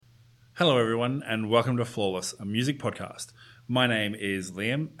Hello, everyone, and welcome to Flawless, a music podcast. My name is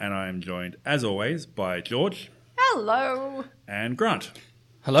Liam, and I am joined, as always, by George. Hello. And Grant.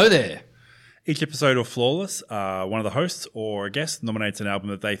 Hello there. Each episode of Flawless, one of the hosts or a guest nominates an album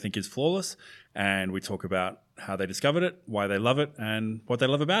that they think is flawless, and we talk about how they discovered it, why they love it, and what they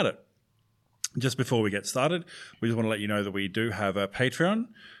love about it. Just before we get started, we just want to let you know that we do have a Patreon.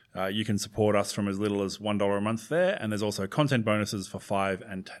 You can support us from as little as $1 a month there, and there's also content bonuses for $5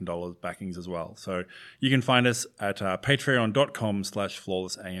 and $10 backings as well. So you can find us at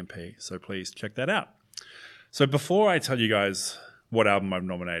patreon.com/flawlessamp. So please check that out. So before I tell you guys what album I've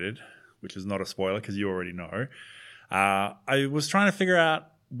nominated, which is not a spoiler because you already know, I was trying to figure out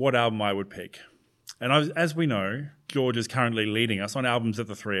what album I would pick. And as we know, George is currently leading us on albums that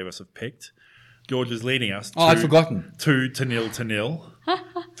the three of us have picked. George is leading us. I'd forgotten. 2-0.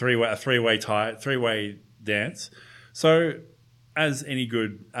 Three-way dance. So, as any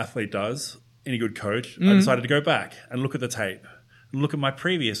good athlete does, any good coach, I decided to go back and look at the tape, look at my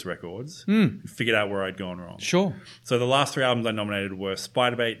previous records, and figured out where I'd gone wrong. Sure. So the last three albums I nominated were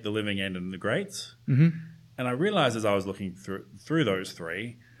Spiderbait, The Living End, and The Greats. Mm-hmm. And I realized as I was looking through those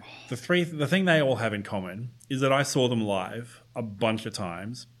three, the thing they all have in common is that I saw them live a bunch of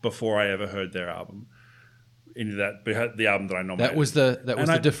times before I ever heard their album. The album that I nominated. That was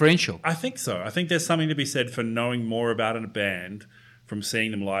the differential. I think so. I think there's something to be said for knowing more about a band from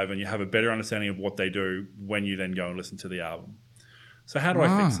seeing them live, and you have a better understanding of what they do when you then go and listen to the album. So how do I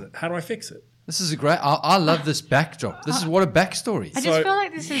fix it? This is a great. I love this backdrop. This is what a backstory. I just feel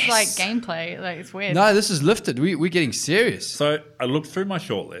like this is like gameplay. Like it's weird. No, this is lifted. We're getting serious. So I looked through my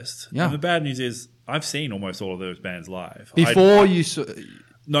shortlist. Yeah. And the bad news is I've seen almost all of those bands live. Before you saw.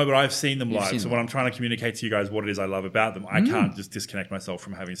 No, but I've seen them live. Seen so them. when I'm trying to communicate to you guys what it is I love about them, I can't just disconnect myself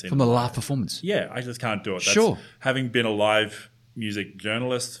from having seen From them. a live performance. Yeah, I just can't do it. Sure. Having been a live music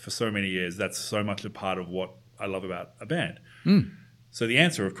journalist for so many years, that's so much a part of what I love about a band. So the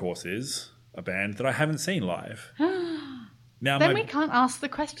answer, of course, is a band that I haven't seen live. Now, Then we can't ask the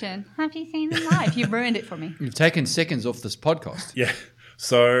question, have you seen them live? You've ruined it for me. You've taken seconds off this podcast. Yeah.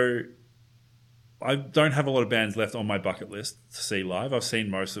 So I don't have a lot of bands left on my bucket list to see live. I've seen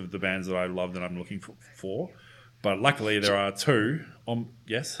most of the bands that I love that I'm looking for. But luckily there are two.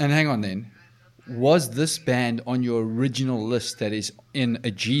 Yes? And hang on then. Was this band on your original list that is in a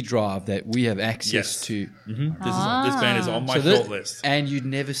G drive that we have access to? Mm-hmm. This band is on my short list. And you'd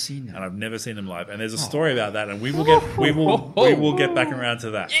never seen them. And I've never seen them live. And there's a story about that, and we will get back around to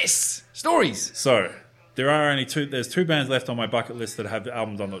that. Yes! Stories! So there are only two. There's two bands left on my bucket list that have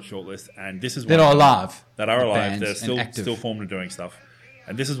albums on that short list, and this is one That are of them. alive. That are alive. Bands They're and active. still formed and doing stuff,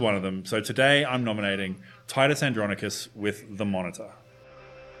 and this is one of them. So today I'm nominating Titus Andronicus with The Monitor.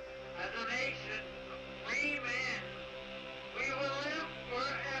 As a nation of free men, we will live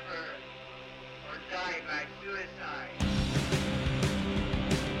forever or die by suicide.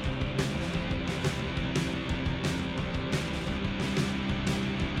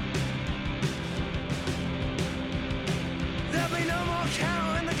 There'll be no more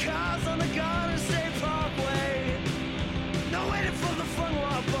cattle in the cars on the Garden State Parkway. No waiting for the front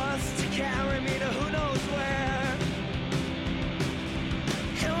wall bus to carry me to who knows where.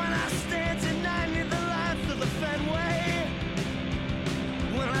 And when I stand tonight near the lights of the Fenway,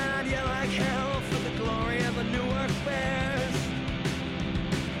 when I'd yell like hell for the glory of the Newark Bears.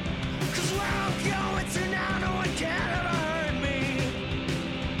 'Cause where I'm going to now, no one can ever hurt me.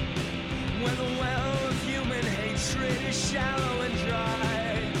 When the well of human hatred is shallow and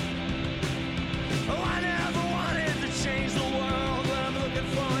dry. Oh, I never wanted to change the world, but I'm looking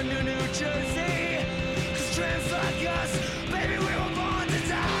for a New Jersey. 'Cause dreams like us, baby, we were born to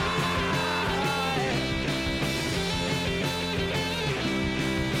die.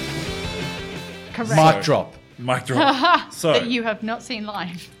 Correct. Mic drop. Mic drop. That you have not seen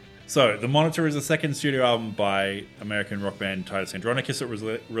live. So, The Monitor is the second studio album by American rock band Titus Andronicus. It was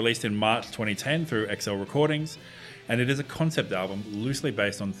released in March 2010 through XL Recordings, and it is a concept album loosely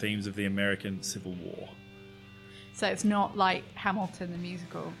based on themes of the American Civil War. So it's not like Hamilton the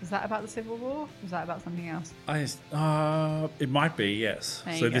musical. Was that about the Civil War? Was that about something else? It might be, yes.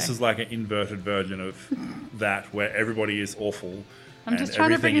 There So you this go. is like an inverted version of that, where everybody is awful I'm and just trying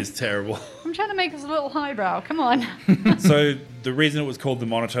to everything bring is us- terrible. I'm trying to make us a little highbrow. Come on. So the reason it was called the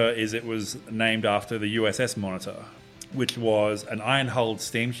Monitor is it was named after the USS Monitor, which was an iron-hulled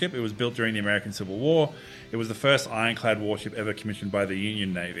steamship. It was built during the American Civil War. It was the first ironclad warship ever commissioned by the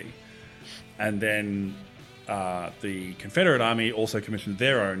Union Navy. And then the Confederate Army also commissioned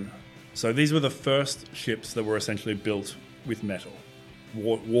their own. So these were the first ships that were essentially built with metal.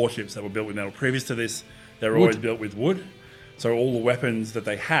 Warships that were built with metal. Previous to this, they were always built with wood. So all the weapons that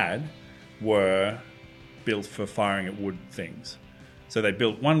they had were built for firing at wood things. So they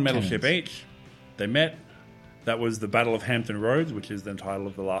built one metal ship each. They met. That was the Battle of Hampton Roads, which is the title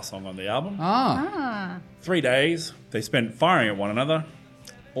of the last song on the album. 3 days, they spent firing at one another.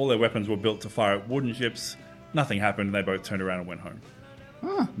 All their weapons were built to fire at wooden ships. Nothing happened. They both turned around and went home.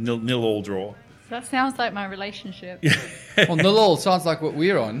 Nil all draw. That sounds like my relationship. Well, Nilol sounds like what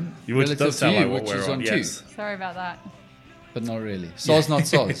we're on, Which relative does to sound you, like what which we're is on yes. two. Sorry about that. But not really. Soz, not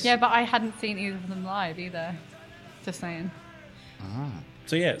Soz. Yeah, but I hadn't seen either of them live either. Just saying.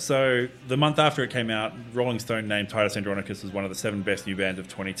 So yeah, so the month after it came out, Rolling Stone named Titus Andronicus as one of the 7 best new bands of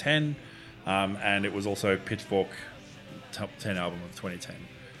 2010, and it was also Pitchfork top 10 album of 2010.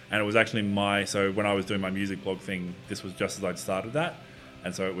 And it was actually so when I was doing my music blog thing, this was just as I'd started that,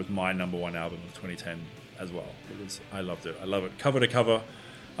 and so it was my number 1 album of 2010 as well. I loved it. I love it cover to cover.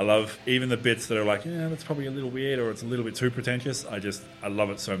 I love even the bits that are like, yeah, that's probably a little weird or it's a little bit too pretentious. I love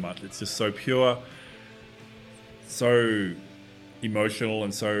it so much. It's just so pure, so emotional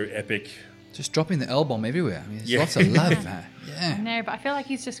and so epic. Just dropping the L-bomb everywhere. I mean, there's Yeah. lots of love, man. Yeah. No, but I feel like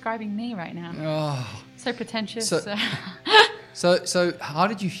he's describing me right now. Oh. So pretentious. So how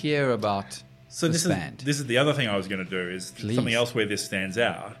did you hear about So this this band? is the other thing I was going to do is Please. something else where this stands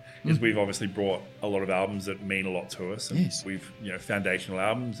out is we've obviously brought a lot of albums that mean a lot to us. And Yes. we've foundational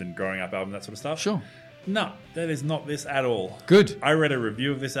albums and growing up albums, that sort of stuff. Sure. No, that is not this at all. Good. I read a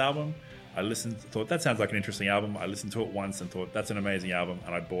review of this album. I listened, thought that sounds like an interesting album. I listened to it once and thought that's an amazing album,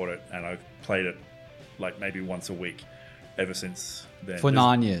 and I bought it and I've played it like maybe once a week ever since then. For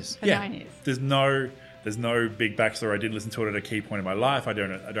 9 years. For 9 years. There's no big backstory. I didn't listen to it at a key point in my life. I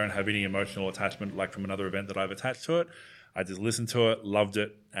don't have any emotional attachment like from another event that I've attached to it. I just listened to it, loved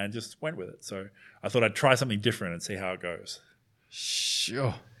it, and just went with it. So I thought I'd try something different and see how it goes.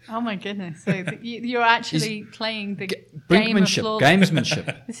 Sure. Oh my goodness! So you're actually playing the game of Brinkmanship, flawless.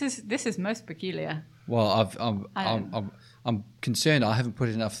 gamesmanship. This is most peculiar. Well, I'm concerned I haven't put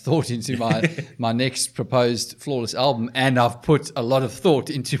enough thought into my next proposed Flawless album, and I've put a lot of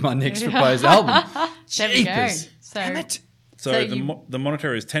thought into my next proposed album. There we go. Jeepers. So Damn it. So, So the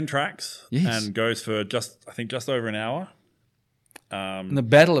monitor is 10 tracks Yes. and goes for just over an hour. And the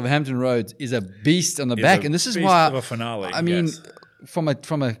Battle of Hampton Roads is a beast on the Is back, a and this is beast why of a finale, I mean, yes. from a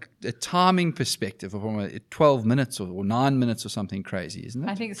timing perspective, or from a 12 minutes or 9 minutes or something crazy, isn't it?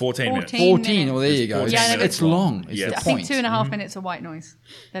 I think it's 14 minutes. 14. Well, there minutes. you go. 14 It's, minutes it's long. Is Yes. the I think point. 2.5 minutes of white noise.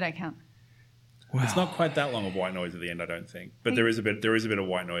 They don't count. It's not quite that long of white noise at the end, I don't think. But there is a bit of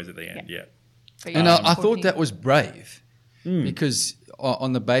white noise at the end, yeah. But And yeah, I thought 14. that was brave because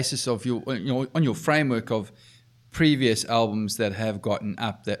on the basis of on your framework of previous albums that have gotten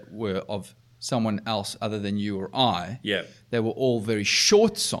up that were of someone else other than you or I, Yeah. they were all very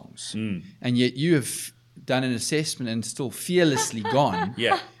short songs, and yet you have done an assessment and still fearlessly gone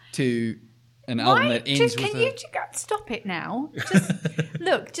Yeah. to an album that ends with Can you stop it now?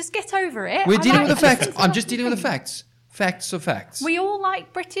 Just get over it. We're I dealing like with the facts. listening to I'm just dealing with the thing. facts. Facts are facts. We all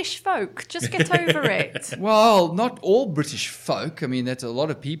like British folk. Just get over it. Well, not all British folk. I mean, that's a lot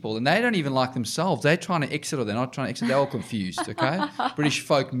of people, and they don't even like themselves. They're trying to exit, or they're not trying to exit. They're all confused. Okay, British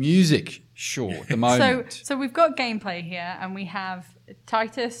folk music, sure, at the moment. So we've got gameplay here, and we have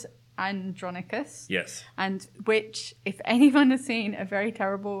Titus Andronicus. Yes. And which, if anyone has seen a very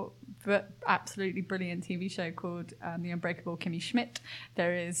terrible but absolutely brilliant TV show called The Unbreakable Kimmy Schmidt,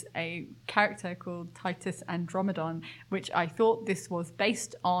 there is a character called Titus Andromedon, which I thought this was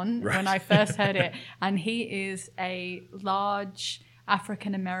based on when I first heard it. And he is a large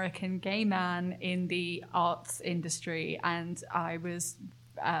African-American gay man in the arts industry. And I was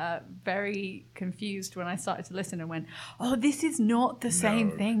very confused when I started to listen and went, oh, this is not the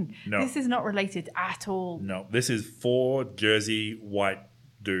same thing. No. This is not related at all. No, this is 4 Jersey white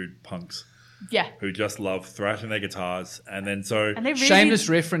dude punks Yeah. who just love thrashing their guitars. And then And they really... Shameless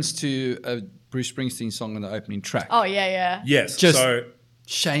reference to a Bruce Springsteen song on the opening track. Oh, yeah. yes, Just- so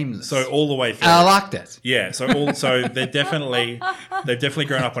Shameless. all the way through. And I like that. Yeah, so they've definitely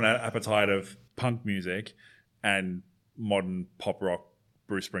grown up on an appetite of punk music and modern pop rock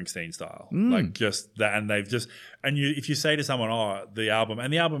Bruce Springsteen style, like just that. And they've just if you say to someone, "Oh, the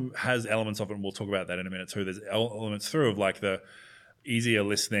album has elements of it," and we'll talk about that in a minute too. There's elements through of like the easier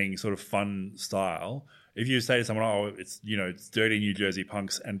listening sort of fun style. If you say to someone, "Oh, it's dirty New Jersey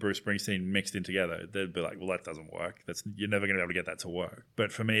punks and Bruce Springsteen mixed in together," they'd be like, "Well, that doesn't work. You're never going to be able to get that to work."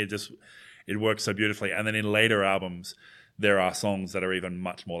 But for me, it works so beautifully. And then in later albums, there are songs that are even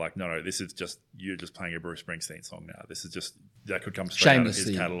much more like, no, this is just you're just playing a Bruce Springsteen song now. This is just that could come straight out of his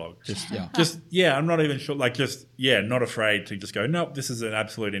Shamelessly. catalog. I'm not even sure. Not afraid to just go, nope, this is an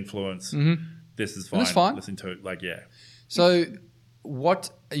absolute influence. This is fine. That's fine. Listen to it. So what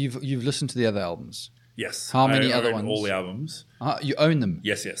you've listened to the other albums? Yes. How many I other own ones? All the albums. You own them.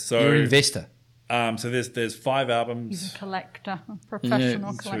 Yes. So You're an investor. So there's 5 albums. He's a collector, a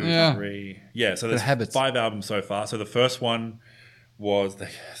professional Yeah, collector. Yeah. 3. Yeah, so there's habits. 5 albums so far. So the first one was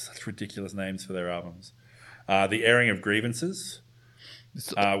such ridiculous names for their albums. The Airing of Grievances,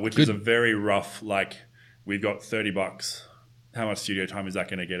 which is a very rough, like, we've got $30. How much studio time is that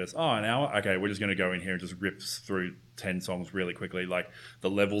going to get us? Oh, an hour? Okay, we're just going to go in here and just rip through 10 songs really quickly. Like, the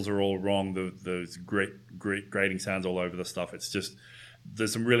levels are all wrong. The great grading sounds all over the stuff. It's just,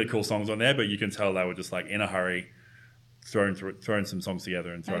 there's some really cool songs on there, but you can tell they were just, like, in a hurry, throwing some songs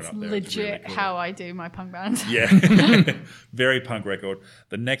together and throwing That's up there. legit It's really cool. how I do my punk band. Yeah, very punk record.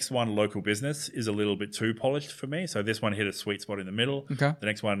 The next one, Local Business, is a little bit too polished for me. So this one hit a sweet spot in the middle. Okay. The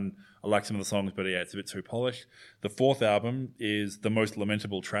next one, I like some of the songs, but yeah, it's a bit too polished. The 4th album is The Most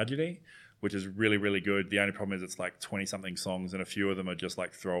Lamentable Tragedy, which is really, really good. The only problem is it's like 20-something songs, and a few of them are just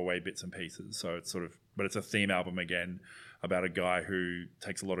like throwaway bits and pieces. So it's sort of, but it's a theme album again about a guy who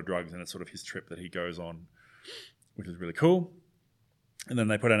takes a lot of drugs, and it's sort of his trip that he goes on, which is really cool. And then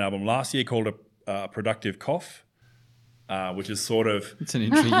they put out an album last year called a Productive Cough, which is sort of It's an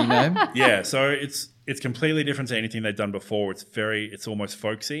intriguing name. yeah. So it's completely different to anything they've done before. It's almost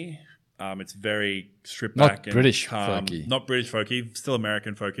folksy. It's very stripped Not back and British calm. folky. Not British folky, still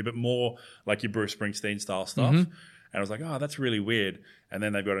American folky, but more like your Bruce Springsteen style stuff. And I was like, oh, that's really weird. And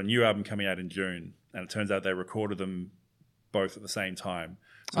then they've got a new album coming out in June, and it turns out they recorded them both at the same time.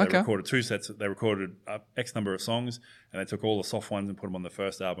 So they recorded 2 sets. They recorded X number of songs, and they took all the soft ones and put them on the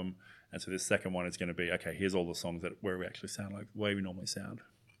first album. And so this second one is going to be, okay, here's all the songs where we actually sound like the way we normally sound.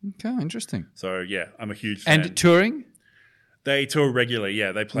 Okay, interesting. So yeah, I'm a huge fan. And touring? They tour regularly.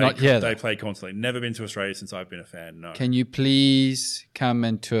 Yeah, they play. Not yet. They play constantly. Never been to Australia since I've been a fan. No, Can you please come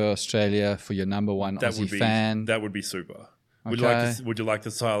and tour Australia for your number one Aussie fan? That would be super. Okay. Would you like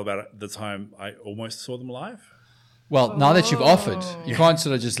to tell about the time I almost saw them live? Well, now that you've offered, you can't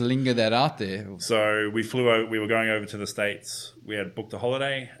sort of just linger that out there. So we flew over. We were going over to the States. We had booked a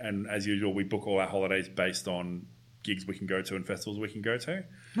holiday, and as usual, we book all our holidays based on gigs we can go to and festivals we can go to.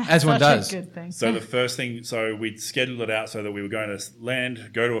 As one Such does. a good thing. So the first thing, so we'd scheduled it out so that we were going to land,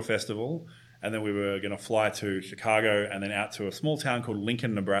 go to a festival, and then we were going to fly to Chicago and then out to a small town called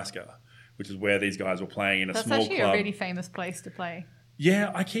Lincoln, Nebraska, which is where these guys were playing in a That's small actually club. a really famous place to play.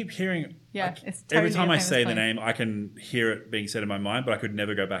 Yeah, I keep hearing. Yeah, I- it's every totally time a I famous say the place. name, I can hear it being said in my mind, but I could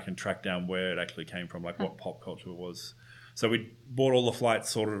never go back and track down where it actually came from, like what pop culture it was. So we bought all the flights,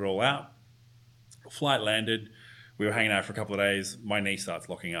 sorted it all out. Flight landed. We were hanging out for a couple of days. My knee starts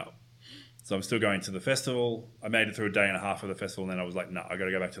locking up. So I'm still going to the festival. I made it through a day and a half of the festival, and then I was like, no, I got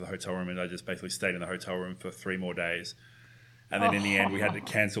to go back to the hotel room. And I just basically stayed in the hotel room for 3 more days. And then in the end, we had to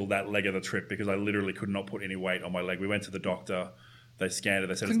cancel that leg of the trip because I literally could not put any weight on my leg. We went to the doctor. They scanned it.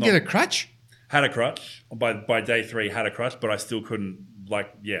 They said Couldn't it's get not. a crutch? Had a crutch. By day 3, had a crutch, but I still couldn't,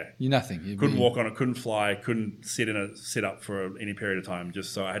 You're nothing. You'd couldn't be- walk on it, couldn't fly, couldn't sit up for any period of time.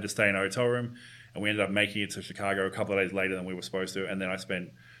 Just so I had to stay in a hotel room, and we ended up making it to Chicago a couple of days later than we were supposed to. And then I spent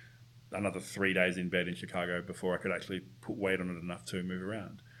another 3 days in bed in Chicago before I could actually put weight on it enough to move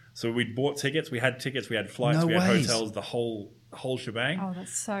around. So we bought tickets. We had tickets. We had flights. No we had ways. hotels. The whole shebang. Oh,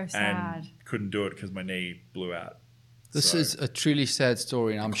 that's so and sad. couldn't do it because my knee blew out. This So- is a truly sad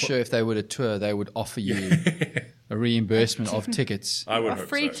story, and I'm sure if they were to tour, they would offer you a reimbursement of tickets. I would A hope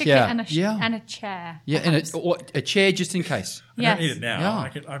free so. ticket Yeah, and yeah. and a chair. Yeah, and perhaps. or a chair just in case. I Yes. don't need it now.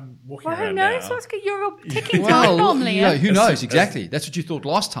 Yeah. I'm walking Well, who around knows? now. What's good? You're a ticking time Well, bomb, Liam. who As- knows as- exactly? That's what you thought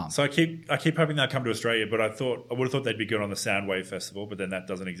last time. So I keep hoping they'll come to Australia, but I would have thought they'd be good on the Soundwave Festival, but then that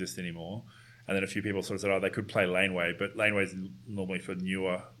doesn't exist anymore. And then a few people sort of said, oh, they could play Laneway, but Laneway's normally for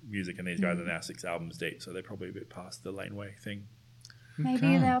newer music, and these guys are now 6 albums deep, so they're probably a bit past the Laneway thing. Maybe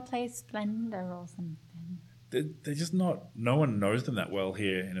Okay. they'll play Splendor or something. They're just not. No one knows them that well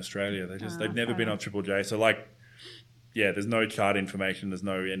here in Australia. They've never been fair on Triple J. So there's no chart information. There's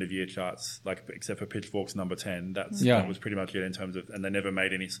no end of year charts, except for Pitchfork's number 10. That was pretty much it in terms of, and they never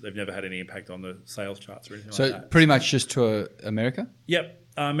made any. They've never had any impact on the sales charts or anything So like that. pretty much just tour America. Yep.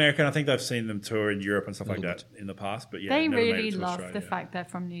 American. I think they've seen them tour in Europe and stuff like that in the past, but yeah, They never made really it to love Australia. the fact they're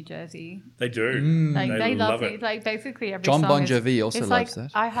from New Jersey. They do. Like they love it. it. Like basically every John song Bon is- Jovi also it's loves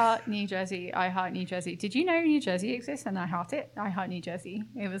like, that. I heart New Jersey. I heart New Jersey. Did you know New Jersey exists? And I heart it. I heart New Jersey.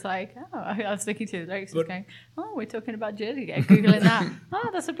 It was like, oh, I was looking to the lyrics, just going, oh, we're talking about Jersey. Yeah, googling that. Oh,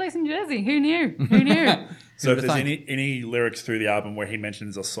 that's a place in Jersey. Who knew? Who knew? So if Who'd there's have thunk? any lyrics through the album where he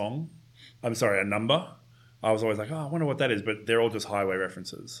mentions a number, I was always like, oh, I wonder what that is. But they're all just highway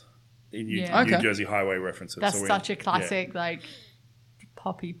references. Yeah. New Okay. Jersey highway references. That's So such a classic, like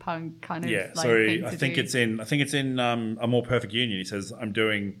poppy punk kind of Yeah, like so thing I to think do. it's in A More Perfect Union. He says, I'm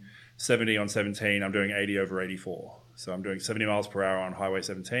doing 70 on 17, I'm doing 80 over 84. So I'm doing 70 miles per hour on Highway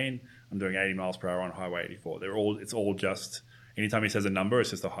 17, I'm doing 80 miles per hour on Highway 84. It's all just, anytime he says a number,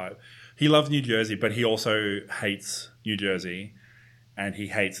 it's just a high. He loves New Jersey, but he also hates New Jersey, and he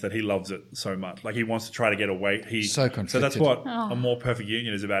hates that he loves it so much. Like, he wants to try to get away. So that's conflicted. what A More Perfect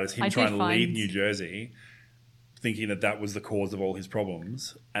Union is about, is him I trying did to leave find- New Jersey, thinking that was the cause of all his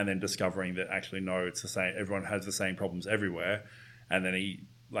problems, and then discovering that actually no, it's the same. Everyone has the same problems everywhere, and then he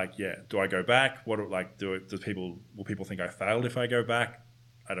do I go back? What will people think I failed if I go back?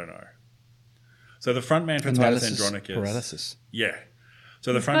 I don't know. So the frontman for Titus Analysis Andronicus, paralysis. yeah.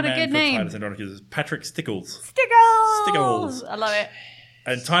 So the He's got a frontman good for name. Titus Andronicus is Patrick Stickles. Stickles! I love it.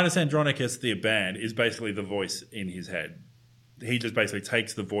 And Titus Andronicus, the band, is basically the voice in his head. He just basically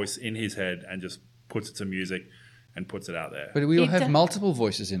takes the voice in his head and just puts it to music and puts it out there. But we all He have d- multiple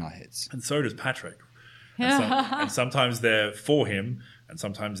voices in our heads. And so does Patrick. And sometimes they're for him, and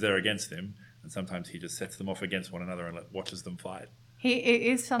sometimes they're against him, and sometimes he just sets them off against one another and watches them fight. It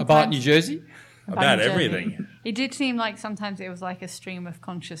is sometimes About New Jersey? About New Jersey. everything. It did seem like sometimes it was like a stream of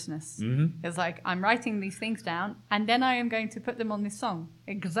consciousness. Mm-hmm. It was like, I'm writing these things down, and then I am going to put them on this song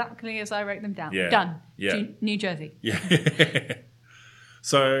exactly as I wrote them down. Yeah. Done. Yeah. New Jersey. Yeah.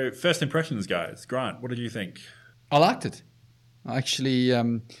 So, first impressions, guys. Grant, what did you think? I liked it. Actually,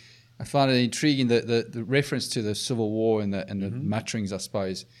 I found it intriguing, the reference to the Civil War and the mutterings, I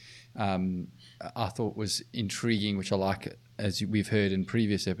suppose, I thought was intriguing, which I like. As we've heard in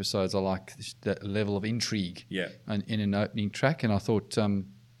previous episodes, I like that level of intrigue in an opening track. And I thought,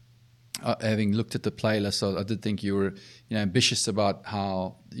 having looked at the playlist, I did think you were ambitious about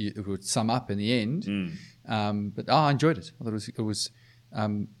how it would sum up in the end. But I enjoyed it. I thought it was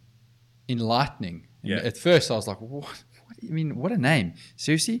enlightening. Yeah. At first, I was like, what? I mean, what a name.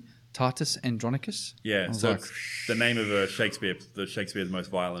 Seriously? Titus Andronicus? I Yeah, was so like, it's the name of Shakespeare's most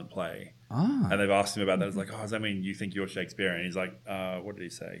violent play. Ah. And they've asked him about that. It's like, does that mean you think you're Shakespeare? And he's like, what did he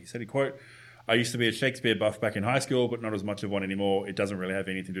say? He said, quote, I used to be a Shakespeare buff back in high school, but not as much of one anymore. It doesn't really have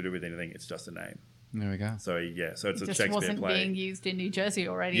anything to do with anything. It's just a name. There we go. So, yeah, so it's It a just Shakespeare wasn't play. being used in New Jersey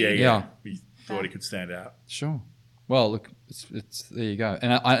already. Yeah. Yeah. He thought he could stand out. Sure. Well, look, it's there you go.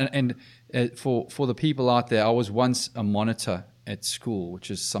 And for the people out there, I was once a monitor at school,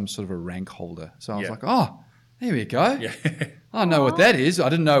 which is some sort of a rank holder. So I was Yeah. like, oh, there we go. Yeah. I know what that is. I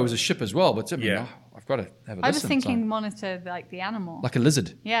didn't know it was a ship as well, but I mean, Yeah. I've got to have a I was listen. thinking So- monitor like the animal. like a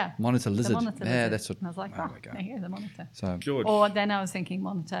lizard. Yeah. Monitor The lizard. monitor Yeah, lizard. that's what. And I was like, there oh, we go. there you go, the monitor. So, George. Or then I was thinking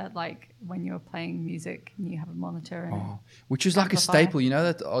monitor, like when you're playing music and you have a monitor. And which is like a Amplifier. staple. You know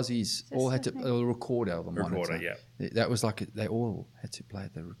that the Aussies all had to something. a recorder of the Recorder, monitor. yeah. That was like they all had to play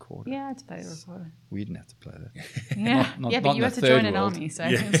the recorder. yeah, I had to play the recorder. We didn't have to play that. Yeah, not yeah, in but you the had to third join an world. army, so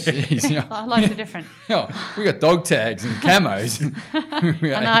Jeez, yeah. our lives are different. Yeah, we got dog tags and camos.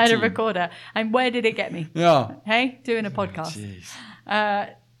 And I had a recorder. And where did it get me? Yeah. Hey, doing a podcast.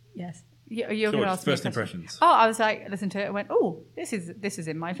 Jeez. Yes. You're going to George, ask me a first question. impressions. Oh, I was like, listened to it and went, oh, this is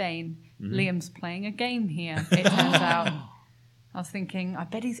in my vein. Mm-hmm. Liam's playing a game here. It turns out. I was thinking, I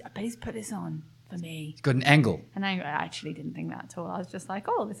bet he's put this on for me. It's got an angle. And I actually didn't think that at all. I was just like,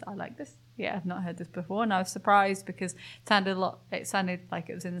 oh, I like this. Yeah, I've not heard this before. And I was surprised because it sounded like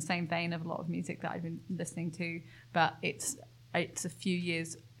it was in the same vein of a lot of music that I've been listening to, but it's a few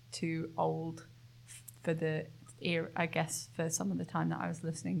years too old for the era, I guess, for some of the time that I was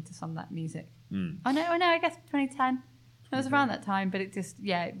listening to some of that music. Oh no, I guess 2010. It was around that time, but it just,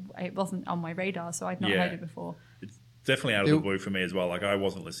 it wasn't on my radar, so I'd not Yeah. heard it before. It's definitely out of the blue for me as well. Like, I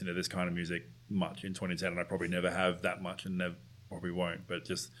wasn't listening to this kind of music much in 2010, and I probably never have that much and never probably won't. But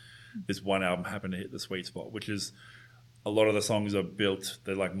just this one album happened to hit the sweet spot, which is a lot of the songs are built,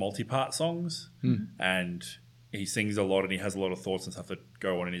 they're like multi-part songs, and he sings a lot and he has a lot of thoughts and stuff that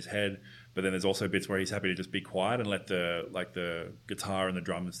go on in his head. But then there's also bits where he's happy to just be quiet and let the guitar and the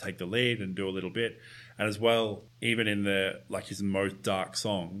drums take the lead and do a little bit. And as well, even in his most dark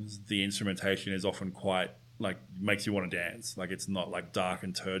songs, the instrumentation is often quite makes you want to dance. Like, it's not like dark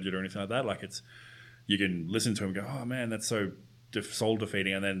and turgid or anything like that. Like, you can listen to him and go, oh man, that's so soul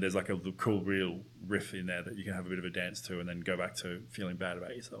defeating. And then there's like a cool real riff in there that you can have a bit of a dance to and then go back to feeling bad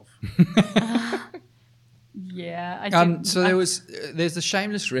about yourself. Yeah, I did. So there's a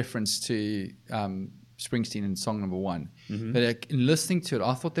shameless reference to Springsteen in song number 1. Mm-hmm. But in listening to it,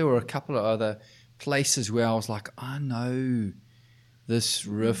 I thought there were a couple of other places where I was like, I know this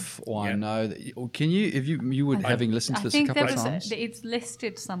riff, or I know that. Or can you, if you would having listened to I this a think couple there of was times? it's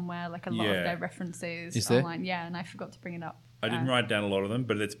listed somewhere, like a lot of their references Is there? online. Yeah, and I forgot to bring it up. I didn't write down a lot of them,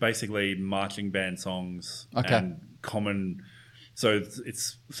 but it's basically marching band songs Okay. and common So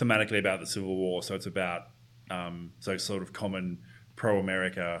it's thematically about the Civil War. So it's about so sort of common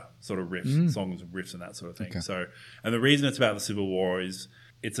pro-America sort of riffs, songs, riffs, and that sort of thing. Okay. So, and the reason it's about the Civil War is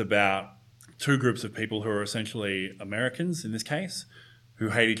it's about two groups of people who are essentially Americans in this case, who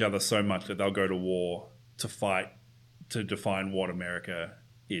hate each other so much that they'll go to war to fight to define what America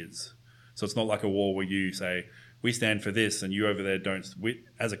is. So it's not like a war where you say, we stand for this and you over there don't. We,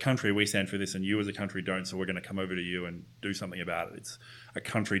 as a country, we stand for this and you as a country don't, so we're going to come over to you and do something about it. It's a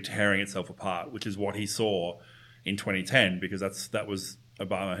country tearing itself apart, which is what he saw in 2010, because that was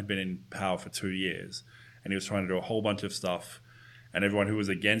Obama had been in power for 2 years and he was trying to do a whole bunch of stuff, and everyone who was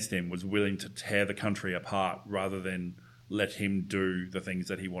against him was willing to tear the country apart rather than let him do the things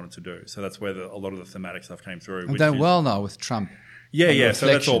that he wanted to do. So that's where a lot of the thematic stuff came through. And done well now with Trump. Yeah. So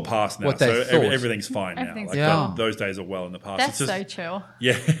that's all reflection, past now. what they So thought. everything's fine now. Everything's Like fine. those days are well in the past. That's It's just, so chill.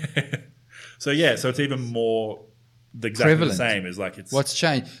 yeah. So it's even more exactly Prevalent. the same. Is like it's What's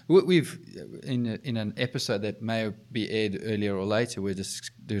changed? We've in an episode that may be aired earlier or later, we're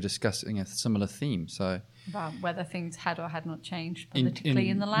discussing a similar theme. So About whether things had or had not changed in politically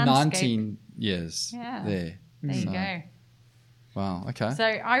in the landscape. 19 years Yeah. there. There you So, go. Wow. Okay. So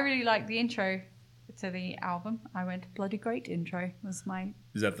I really like the intro to the album. I went bloody great intro was my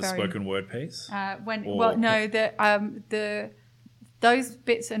is that the very- spoken word piece? when Or- well no the those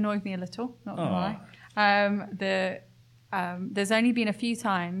bits annoyed me a little, not gonna lie. There's only been a few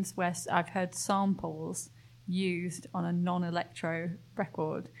times where I've heard samples used on a non-electro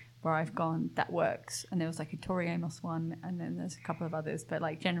record where I've gone, that works. And there was like a Tori Amos one, and then there's a couple of others. But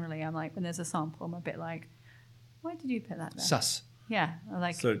like generally, I'm like, when there's a sample, I'm a bit like, why did you put that there? Sus. Yeah, I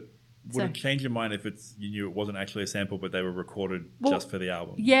like. So would So- it change your mind if you knew it wasn't actually a sample, but they were recorded Well, just for the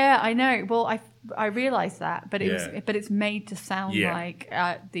album? Yeah, I know. Well, I realised that, but Yeah. it's made to sound Yeah. like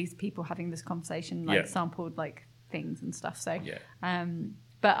these people having this conversation, like Yeah. sampled like things and stuff. So, Yeah.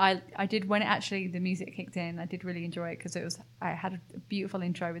 but I did, when actually the music kicked in, I did really enjoy it because I had a beautiful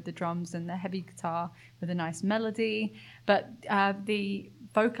intro with the drums and the heavy guitar with a nice melody, but the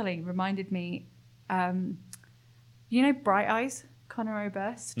vocally reminded me, Bright Eyes, Conor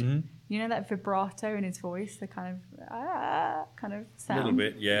Oberst. Mm-hmm. You know that vibrato in his voice, the kind of sound. Little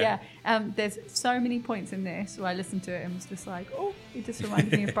bit, yeah. Yeah. There's so many points in this where I listened to it and was just like, oh, it just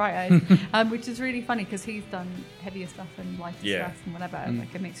reminded me of Bright Eyes, which is really funny because he's done heavier stuff and lighter Yeah. stuff and whatever,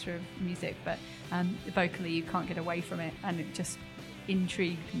 like a mixture of music, but vocally you can't get away from it, and it just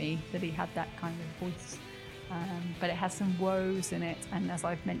intrigued me that he had that kind of voice. But it has some woes in it, and as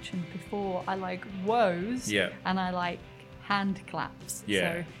I've mentioned before, I like woes, Yeah. and I like hand claps.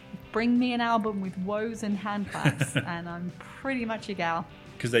 Yeah. So bring me an album with woes and hand claps, and I'm pretty much a gal.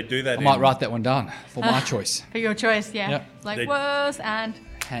 Because they do that. I might write that one down for my choice. For your choice, yeah. Yep. Like They- woes and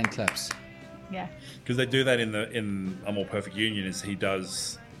Hand claps. yeah. Because they do that in A More Perfect Union. Is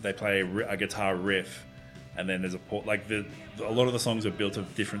they play a guitar riff, and then there's a lot of the songs are built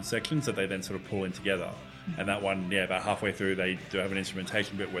of different sections that they then sort of pull in together. And that one, about halfway through, they do have an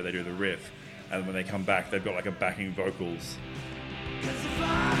instrumentation bit where they do the riff, and when they come back, they've got like a backing vocals. 'Cause if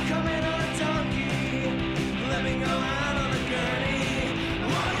I come in on a donkey, let me go out on a gurney.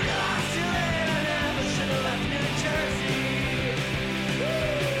 Won't realize too late I never should have left New Jersey.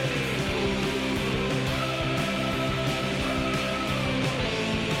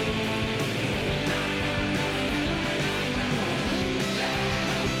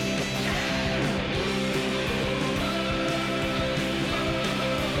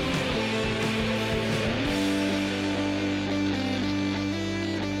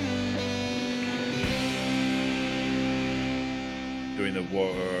 Doing the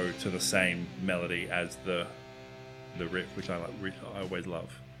whoa to the same melody as the riff, which I always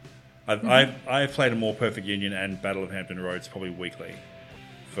love. I've played A More Perfect Union and Battle of Hampton Roads probably weekly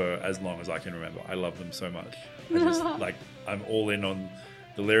for as long as I can remember. I love them so much. I'm all in on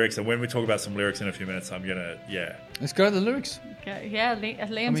the lyrics, and when we talk about some lyrics in a few minutes, I'm gonna Let's go to the lyrics. Okay, yeah,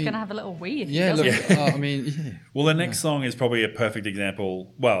 Liam's mean, going to have a little wee. If he Yeah, doesn't. look. I mean, yeah. Well, the next song is probably a perfect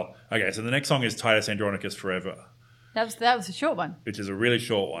example. Well, okay, so the next song is Titus Andronicus Forever, That was a short one. which is a really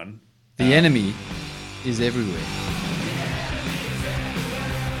short one. The enemy is everywhere.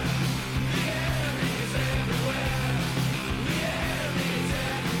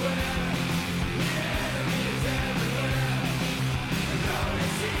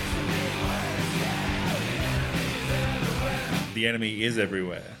 The enemy is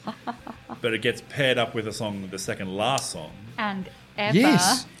everywhere. But it gets paired up with a song, the second last song, And ever.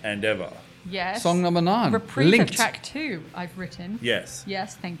 Yes. And Ever. Yes. Song number 9. Reprieve Linked. of track 2, I've written. Yes.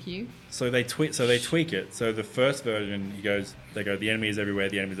 Yes, thank you. So they tweak it. So the first version, the enemy is everywhere,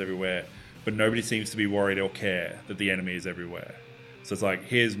 the enemy is everywhere, but nobody seems to be worried or care that the enemy is everywhere. So it's like,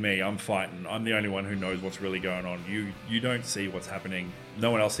 here's me, I'm fighting. I'm the only one who knows what's really going on. You don't see what's happening.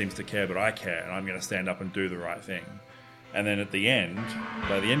 No one else seems to care, but I care, and I'm going to stand up and do the right thing. And then at the end,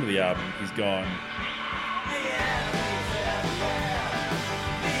 by the end of the album, he's gone,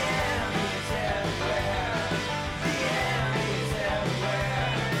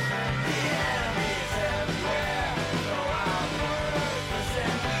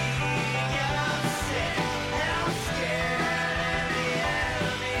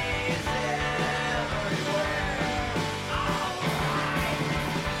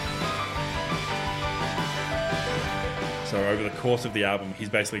 so over the course of the album, he's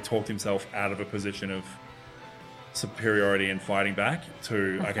basically talked himself out of a position of superiority and fighting back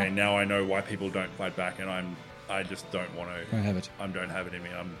to, okay, now I know why people don't fight back, and I just don't want to. Don't have it. I don't have it in me.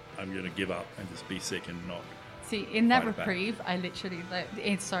 I'm going to give up and just be sick and not. See, in that Fight it back. reprieve, I literally,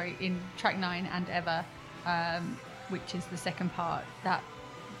 in track 9 and Ever, which is the second part, that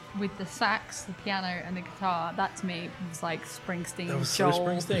with the sax, the piano, and the guitar, that to me was like Springsteen, That was so Joel.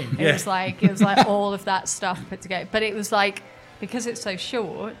 Springsteen, It yeah. was like all of that stuff put together. But it was like, because it's so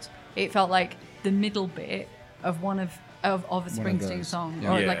short, it felt like the middle bit of one of a Springsteen those. song,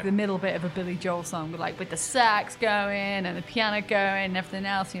 Yeah. or Yeah. like the middle bit of a Billy Joel song, with the sax going and the piano going and everything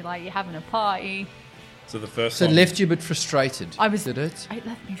else. And you're having a party. So the first So it song, left you a bit frustrated. Did it? It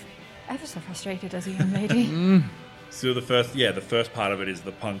left me ever so frustrated as a young lady. so the first part of it is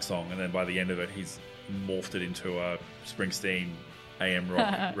the punk song, and then by the end of it, he's morphed it into a Springsteen AM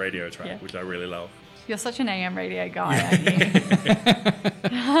rock radio track, Yeah. which I really love. You're such an AM radio guy,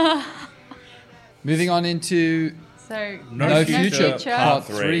 aren't you? Moving on into So No Future, Future, Part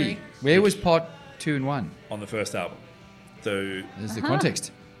Part 3. Where was Part 2 and 1? On the first album. So, There's the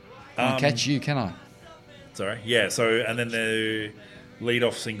context. Can't catch you, can I? sorry. Yeah, so, and then the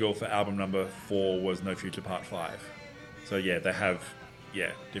lead-off single for album number 4 was No Future Part 5. So, yeah, they have,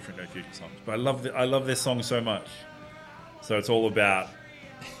 different No Future songs. But I love this song so much. So it's all about,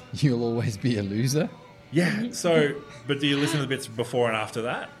 You'll always be a loser? so, but do you listen to the bits before and after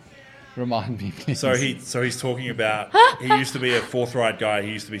that? Remind me, please. So he's talking about, he used to be a forthright guy.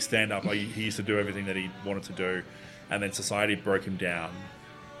 He used to be stand-up. He used to do everything that he wanted to do. And then society broke him down.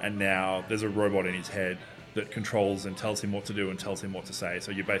 And now there's a robot in his head that controls and tells him what to do and tells him what to say.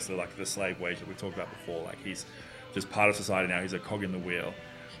 So you're basically like the slave wage that we talked about before. Like he's just part of society now. He's a cog in the wheel.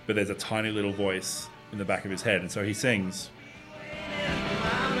 But there's a tiny little voice in the back of his head. And so he sings,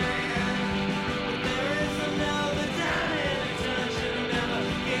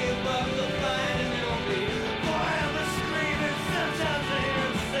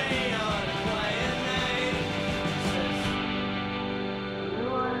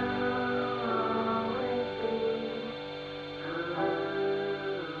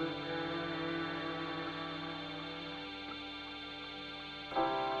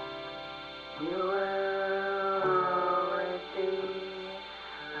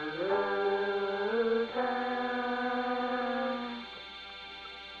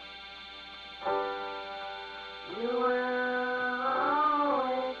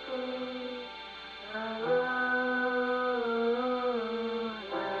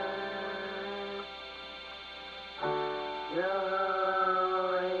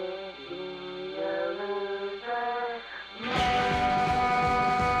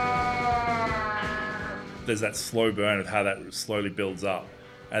 there's that slow burn of how that slowly builds up,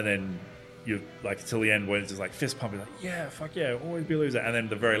 and then you like till the end when it's just like fist pumping, like yeah, fuck yeah, always be a loser, and then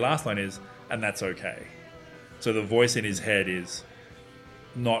the very last line is, and that's okay. So the voice in his head is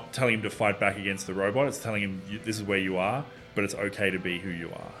not telling him to fight back against the robot; it's telling him this is where you are, but it's okay to be who you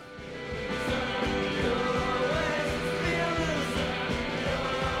are.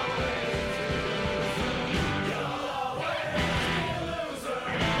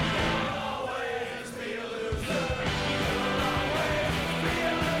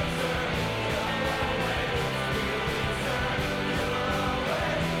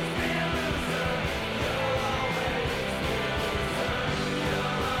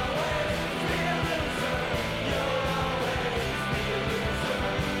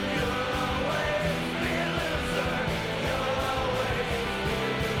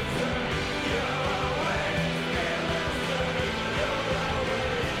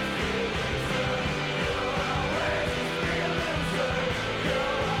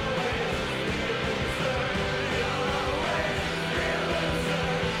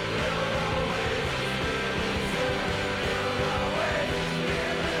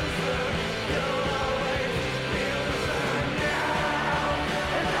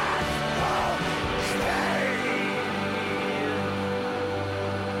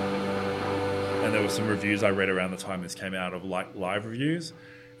 And there were some reviews I read around the time this came out of like live reviews,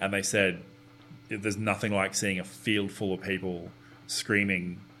 and they said there's nothing like seeing a field full of people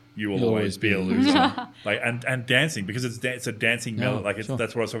screaming, "You will always be a loser," like and dancing, because it's a dancing melody. Like sure.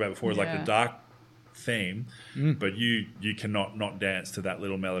 that's what I was talking about before. Is like Yeah. the dark theme, but you cannot not dance to that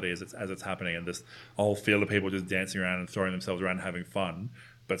little melody as it's happening, and this whole field of people just dancing around and throwing themselves around and having fun,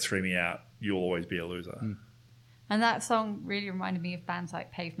 but screaming out, "You'll always be a loser." And that song really reminded me of bands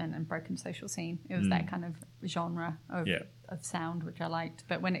like Pavement and Broken Social Scene. It was that kind of genre of sound, which I liked.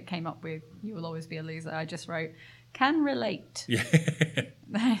 But when it came up with "You Will Always Be a Loser," I just wrote, "Can relate." Yeah.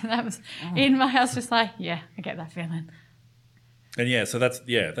 That was in my house, just like, yeah, I get that feeling. And yeah, so that's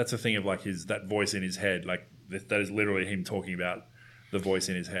the thing of like that voice in his head, like that is literally him talking about the voice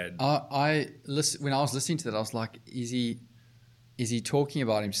in his head. When I was listening to that, I was like, is he talking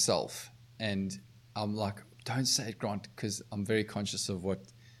about himself? And I'm like, don't say it, Grant, because I'm very conscious of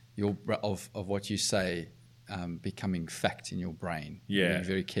what what you say becoming fact in your brain. Yeah. Being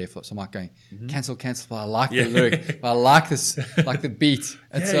very careful. So I'm like going, cancel, but I like the lyric, but I like this, like the beat.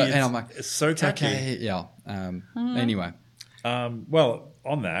 And I'm like, it's so catchy. okay, yeah. Anyway. Well,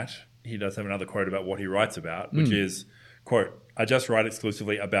 on that, he does have another quote about what he writes about, which is, quote, "I just write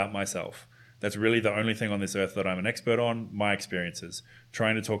exclusively about myself. That's really the only thing on this earth that I'm an expert on, my experiences.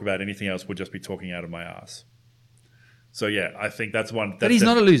 Trying to talk about anything else would just be talking out of my ass." So yeah, I think that's one. But he's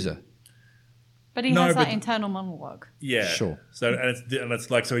not a loser. But he has that internal monologue. Yeah, Sure. So and it's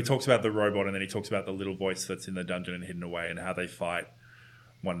like, so he talks about the robot, and then he talks about the little voice that's in the dungeon and hidden away, and how they fight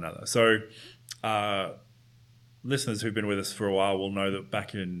one another. So listeners who've been with us for a while will know that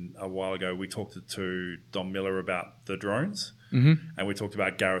back in a while ago we talked to Dom Miller about the drones, and we talked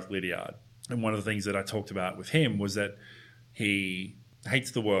about Gareth Lydiard. And one of the things that I talked about with him was that he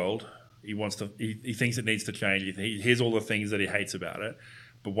hates the world. He wants to. He thinks it needs to change. Here's all the things that he hates about it.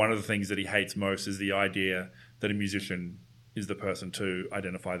 But one of the things that he hates most is the idea that a musician is the person to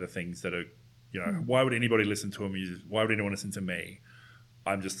identify the things that are, why would anybody listen to a music? Why would anyone listen to me?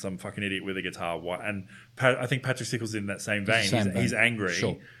 I'm just some fucking idiot with a guitar. Why? And I think Patrick Stickles is in that same vein. He's angry,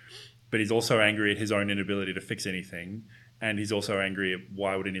 Sure. but he's also angry at his own inability to fix anything. And he's also angry at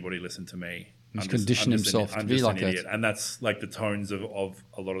why would anybody listen to me? He's conditioned himself to be like that. And that's like the tones of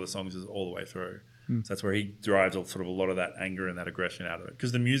a lot of the songs is all the way through. So that's where he drives sort of a lot of that anger and that aggression out of it.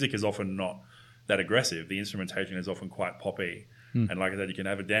 Because the music is often not that aggressive. The instrumentation is often quite poppy. And like I said, you can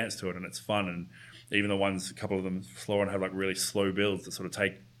have a dance to it and it's fun. And even the ones, a couple of them slow and have like really slow builds that sort of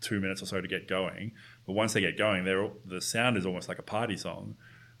take 2 minutes or so to get going. But once they get going, the sound is almost like a party song.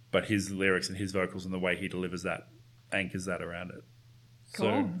 But his lyrics and his vocals and the way he delivers that anchors that around it.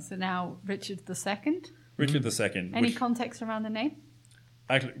 Cool. So now Richard II. Richard II. Any context around the name?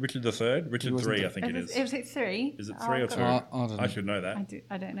 Actually, Richard III? Richard III, I think it is. Is it 3? Is it 3 or 2? I don't know. I should know that.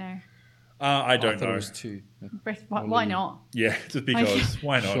 I don't know. I don't thought know. it was 2. Why not? Yeah, just because.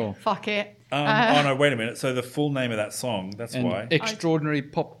 Why not? Sure. Fuck it. Oh, no, wait a minute. So the full name of that song, that's And why. extraordinary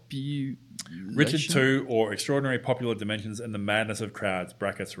population. Richard II, or Extraordinary Popular Dimensions and the Madness of Crowds,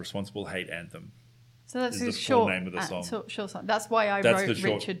 brackets, Responsible Hate Anthem. So that's is his the full short name of the song. Short song. That's why I That's wrote the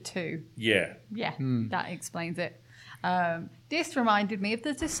short- Richard II. Yeah. Yeah, that explains it. This reminded me of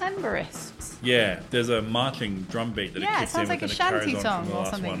the Decemberists. Yeah, there's a marching drum beat that it Yeah, it kicks sounds in like a with, and it carries shanty on song from the or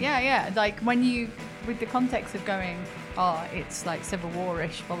last something. one. Yeah. Like when you, with the context of going, it's like Civil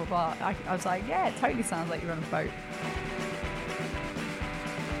War-ish, blah, blah, blah. I was like, yeah, it totally sounds like you're on a boat.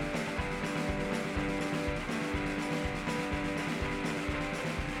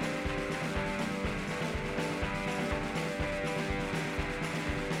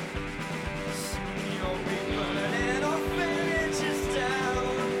 You'll be burning orphanages down.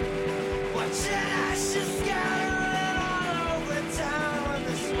 Watching ashes scattering all over town. When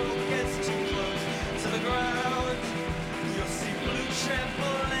the smoke gets too close to the ground, you'll see blue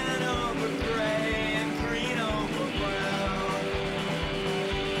trampling over gray and green over brown.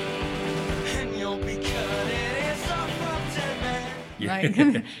 And you'll be cutting it off up to men.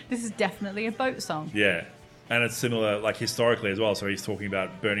 Like, this is definitely a boat song. Yeah. And it's similar, like historically as well. So he's talking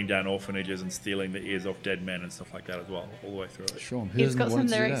about burning down orphanages and stealing the ears off dead men and stuff like that as well, all the way through it. Sure. It's got some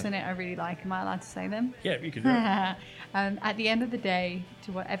lyrics in it I really like. Am I allowed to say them? Yeah, you can do it. At the end of the day,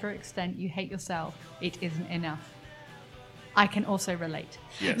 to whatever extent you hate yourself, it isn't enough. I can also relate.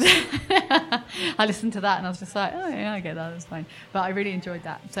 Yes. I listened to that and I was just like, oh yeah, I get that, that's fine. But I really enjoyed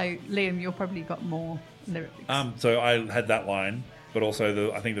that. So Liam, you've probably got more lyrics. So I had that line, but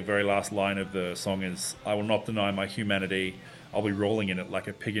also I think the very last line of the song is, "I will not deny my humanity. I'll be rolling in it like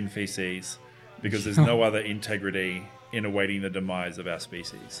a pig in feces, because there's no other integrity in awaiting the demise of our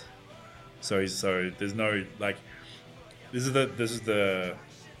species." So there's no, like, this is the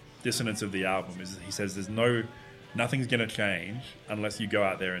dissonance of the album is he says nothing's going to change unless you go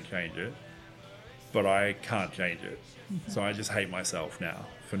out there and change it, but I can't change it. So I just hate myself now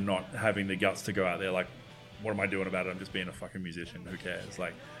for not having the guts to go out there like, what am I doing about it? I'm just being a fucking musician. Who cares?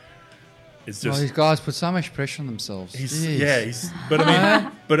 Like, it's just... these guys put so much pressure on themselves. But I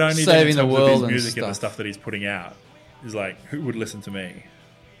mean, but only Saving then in the terms of world his and music and the stuff. stuff that he's putting out is like, who would listen to me?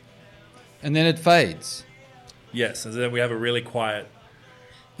 And then it fades. Yes, and then we have a really quiet...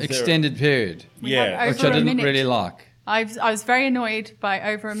 Extended period, We have Yeah, which over I a didn't minute. really like. I was very annoyed by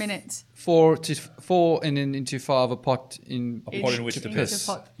over a minute. 4 and then into 5 a pot in A pot in which to Into piss.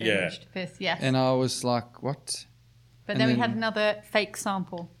 pot in Yeah. which to piss, yes. and I was like, what? But and then we then- had another fake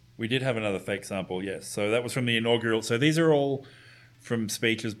sample. We did have another fake sample, yes. So that was from the inaugural... So these are all from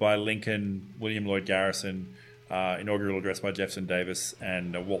speeches by Lincoln, William Lloyd Garrison, inaugural address by Jefferson Davis,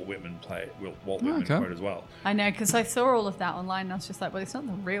 and Walt Whitman Walt Whitman Okay. quote as well. I know, because I saw all of that online, and I was just like, well, it's not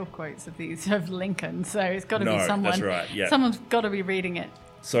the real quotes of these of Lincoln, so it's got to No, be that's someone. right, yeah. Someone's got to be reading it.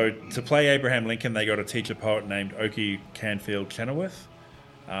 So to play Abraham Lincoln, they got a teacher poet named Okie Canfield Chenoweth.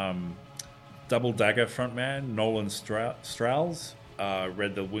 Double Dagger frontman Nolan Strauss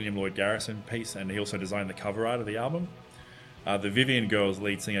read the William Lloyd Garrison piece, and he also designed the cover art of the album. The Vivian Girls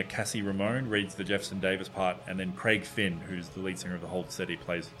lead singer Cassie Ramone reads the Jefferson Davis part, and then Craig Finn, who's the lead singer of the Hold Steady,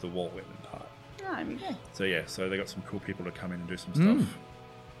 plays the Walt Whitman part. Ah, there we go. So yeah, so they got some cool people to come in and do some stuff.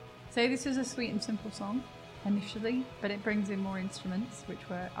 So this is a sweet and simple song initially, but it brings in more instruments, which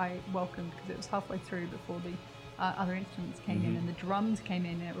I welcomed because it was halfway through before the other instruments came in and the drums came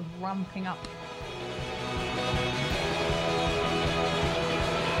in and it was ramping up.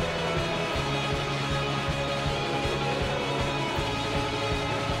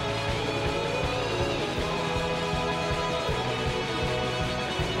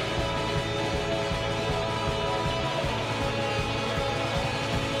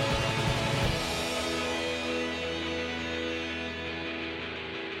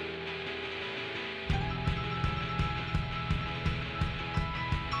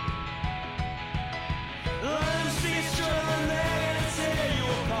 Let 'em see you struggling, they're gonna tear you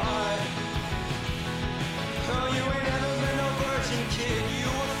apart. Oh, you ain't never been no virgin kid, you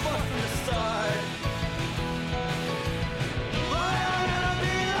were fucked from the start. But I'm gonna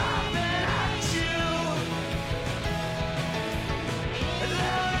be laughing at you. They're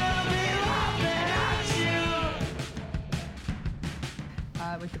gonna be laughing at you.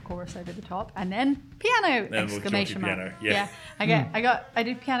 With the chorus over the top, and then piano Then we'll exclamation talk to mark. piano, yeah. I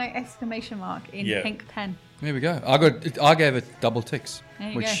did piano exclamation mark in Yeah. pink pen. There we go. I gave it double ticks, There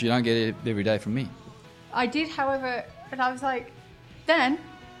you which go. you don't get every day from me. I did, however, but I was like, then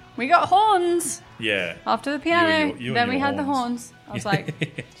we got horns Yeah. after the piano. you and then we your had the horns. horns. I was like,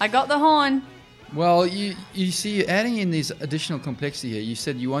 I got the horn. Well, you see, you're adding in this additional complexity here. You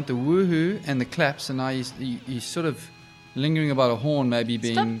said you want the woohoo and the claps, and now you sort of lingering about a horn maybe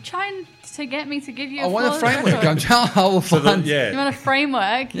being. Stop trying to get me to give you. I want a flawless framework. record. I will find. You Yeah. want a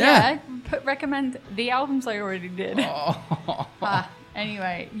framework? Yeah. Recommend the albums I already did.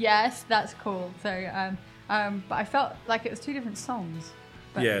 Anyway, yes, that's cool. So, but I felt like it was two different songs.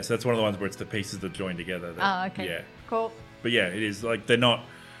 But, Yeah, so that's one of the ones where it's the pieces that join together. That, Okay. Yeah. Cool. But yeah, it is like they're not.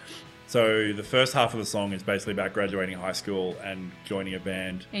 So the first half of the song is basically about graduating high school and joining a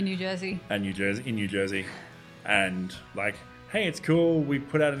band In New Jersey. in New Jersey, and like, hey, it's cool. We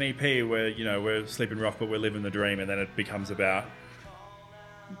put out an EP where we're sleeping rough, but we're living the dream, and then it becomes about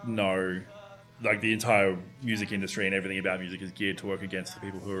like the entire music industry and everything about music is geared to work against the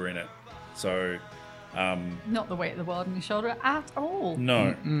people who are in it. So Not the weight of the world on your shoulder at all.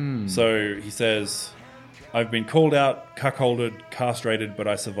 no. So he says, I've been called out, cuckolded, castrated, but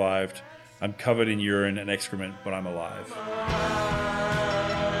I survived. I'm covered in urine and excrement, but I'm alive.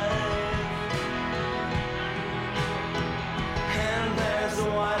 And there's a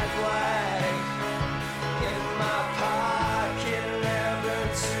white flag in my pocket, never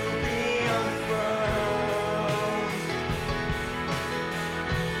to be unfurled.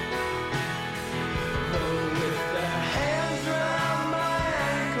 Though with their hands round my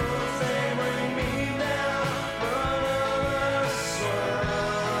ankles, they bring me down for another swirl.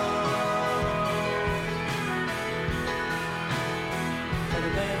 And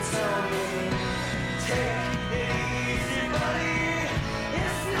they tell me, take it easy, buddy.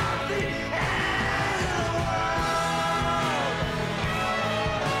 It's not the end of the world.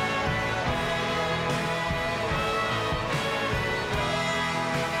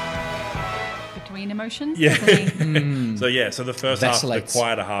 Between emotions. Yeah. doesn't he? So the first half, the Vacillates.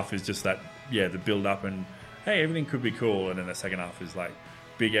 quieter half is just that, the build up and hey, everything could be cool, and then the second half is like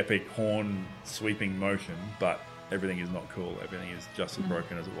big epic horn sweeping motion, but everything is not cool. Everything is just as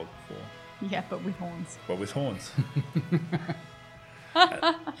broken as it was before, Yeah, but with horns. but with horns.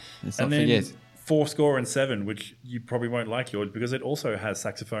 Let's not And then forget. 407, which you probably won't like, George, because it also has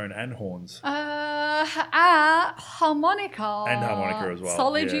saxophone and horns. Harmonica. And harmonica as well,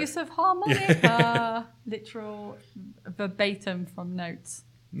 Solid yeah. use of harmonica. Literal verbatim from notes.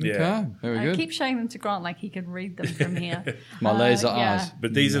 Yeah. Okay, very I good. keep showing them to Grant like he could read them from here. My laser yeah. eyes.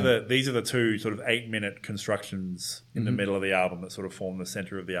 But these are the two sort of 8-minute constructions in the middle of the album that sort of form the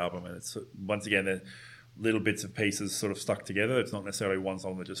center of the album, and it's once again they're little bits of pieces sort of stuck together. It's not necessarily one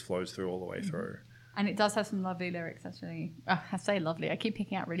song that just flows through all the way through. And it does have some lovely lyrics, actually. I say lovely. I keep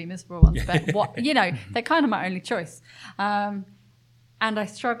picking out really miserable ones, but they're kind of my only choice. And I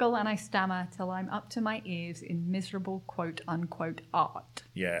struggle and I stammer till I'm up to my ears in miserable quote unquote art.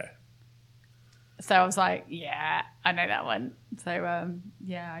 Yeah, So I was like, yeah, I know that one. So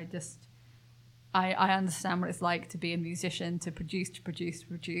I understand what it's like to be a musician, to produce,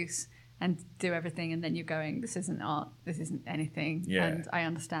 and do everything, and then you're going, this isn't art, this isn't anything. Yeah. And I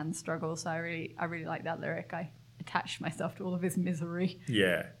understand the struggle, so I really like that lyric. I attached myself to all of his misery.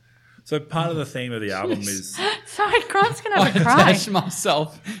 yeah. So part of the theme of the album is Sorry, Grant's gonna I have a cry. attached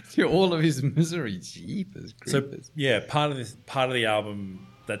myself to all of his misery. Jeepers so creepers. yeah part of the album.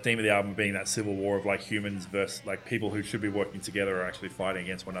 That theme of the album being that civil war of like humans versus like people who should be working together are actually fighting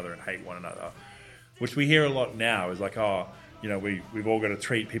against one another and hate one another, which we hear a lot now is like, oh, we've all got to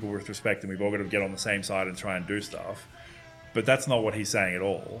treat people with respect and we've all got to get on the same side and try and do stuff. But that's not what he's saying at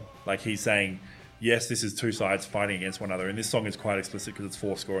all. Like he's saying, yes, this is two sides fighting against one another, and this song is quite explicit because it's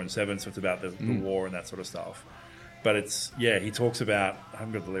 407, so it's about the war and that sort of stuff. But he talks about, I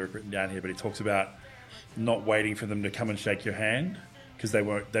haven't got the lyric written down here, but he talks about not waiting for them to come and shake your hand, because they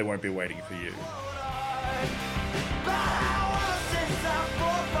won't be waiting for you.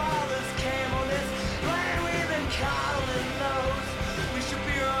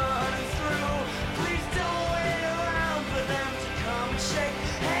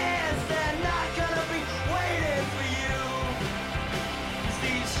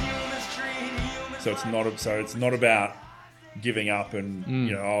 So it's not about giving up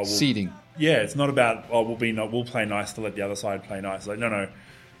and Seeding. Yeah, it's not about we'll play nice to let the other side play nice. Like no,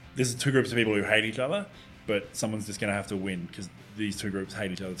 this is two groups of people who hate each other, but someone's just going to have to win because these two groups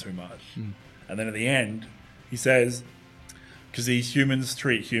hate each other too much. And then at the end, he says, because these humans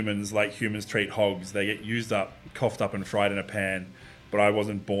treat humans like humans treat hogs. They get used up, coughed up, and fried in a pan. But I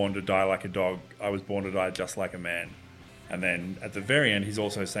wasn't born to die like a dog. I was born to die just like a man. And then at the very end, he's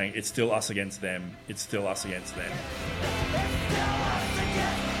also saying, it's still us against them. It's still us against them.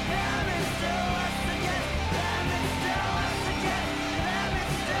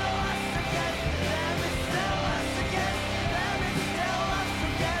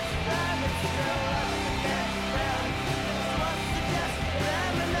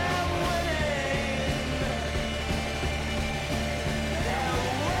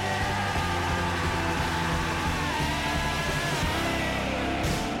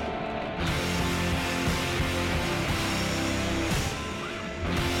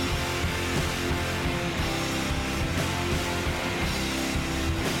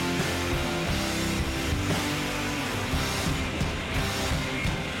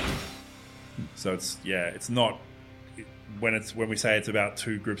 So it's not when we say it's about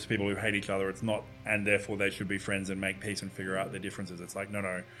two groups of people who hate each other, it's not, and therefore they should be friends and make peace and figure out their differences. It's like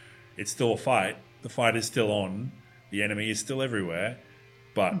no, it's still a fight. The fight is still on. The enemy is still everywhere,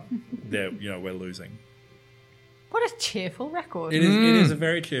 but we're losing. What a cheerful record. It is a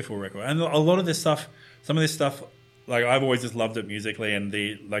very cheerful record, and a lot of this stuff, some of this stuff, like I've always just loved it musically, and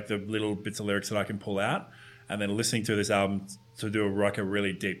the little bits of lyrics that I can pull out, and then listening to this album to do a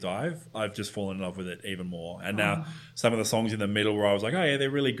really deep dive, I've just fallen in love with it even more. And now some of the songs in the middle where I was like, oh yeah,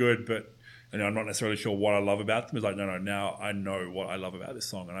 they're really good, but I'm not necessarily sure what I love about them. It's like, no, now I know what I love about this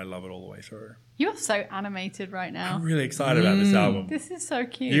song, and I love it all the way through. You're so animated right now. I'm really excited about this album. This is so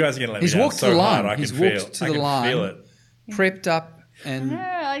cute. You guys are going to let He's me down walked so the hard. line. I can He's feel, walked to I the can line. feel it. Prepped up and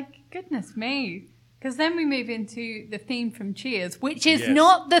Yeah, like goodness me. Because then we move into the theme from Cheers, which is Yes.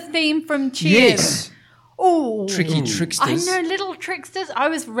 not the theme from Cheers. yes, Oh, tricky tricksters. I know, Little Tricksters. I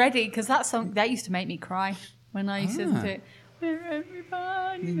was ready because that song that used to make me cry when I used to listen to it. Where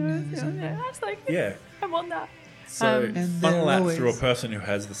everybody goes, I was like, Yeah. I want that. So And funnel they're that through a always- person who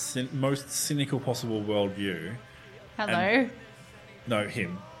has the most cynical possible worldview. Hello. No,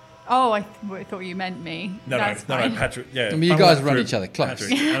 him. Oh, I thought you meant me. No, That's no, fine. Patrick. Yeah, I mean, you funnel guys that run through each other close.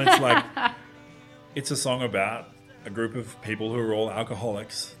 Patrick. And it's like, it's a song about a group of people who are all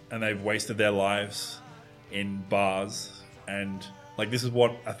alcoholics and they've wasted their lives in bars and Like this is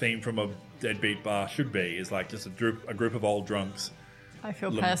what a theme from a deadbeat bar should be. Is like just a group of old drunks. I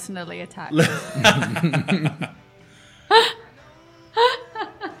feel personally attacked.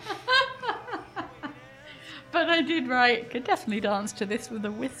 But I did write, could definitely dance to this with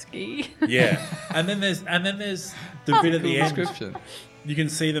a whiskey. Yeah, and then there's the bit at the end. Description. You can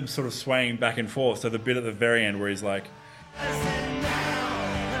see them sort of swaying back and forth. So the bit at the very end where he's like,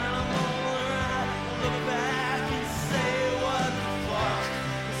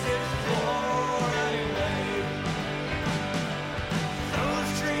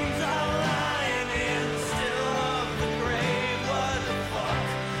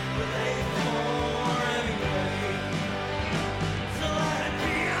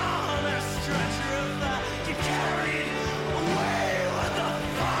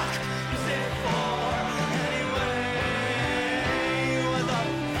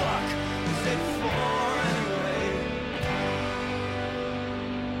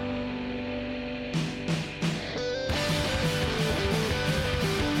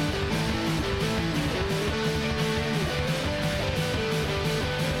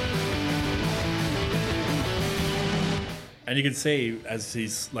 and you can see as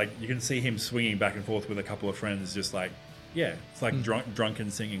he's like, you can see him swinging back and forth with a couple of friends, just like, yeah, it's like drunken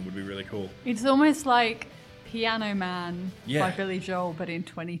singing would be really cool. It's almost like Piano Man Yeah. by Billy Joel, but in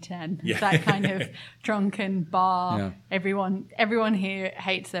 2010. Yeah. That kind of drunken bar. Yeah. Everyone here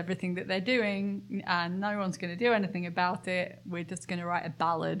hates everything that they're doing, and no one's going to do anything about it. We're just going to write a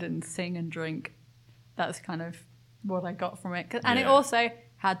ballad and sing and drink. That's kind of what I got from it. And it Yeah. also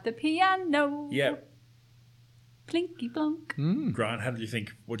had the piano. Yeah. Plinky plonk. Grant, what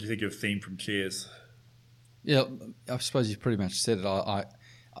do you think of theme from Cheers? Yeah, I suppose you pretty much said it.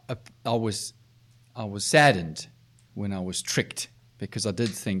 I was saddened when I was tricked because I did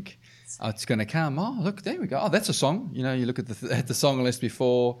think it's going to come. Oh, look, there we go. Oh, that's a song. You know, you look at the song list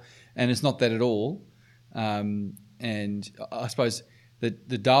before, and it's not that at all. And I suppose the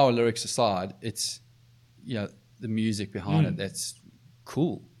Dawa lyrics aside, it's the music behind it that's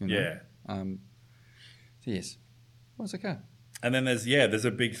cool. You know? Yeah. So yes, well, it's okay. And then there's a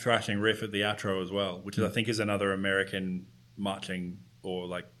big thrashing riff at the outro as well, which I think is another American marching or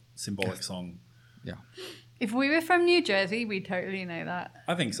like symbolic song. Yeah. If we were from New Jersey, we'd totally know that.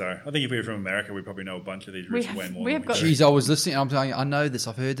 I think so. I think if we were from America, we probably know a bunch of these riffs way more. we have got- do. Jeez, I was listening. I'm telling you, I know this.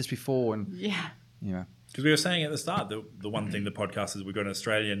 I've heard this before, and Yeah. Because we were saying at the start, the one thing the podcast is we've got an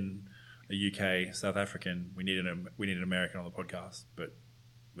Australian, a UK, South African. We need an American on the podcast, but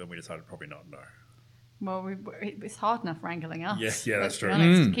then we decided probably not. No. Well, it's hard enough wrangling us. Yeah, that's let's be true.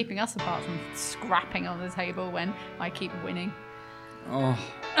 honest. Keeping us apart from scrapping on the table when I keep winning. oh,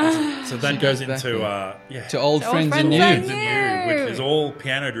 So that goes into to to old To old friends and friends new. and Friends and You, which is all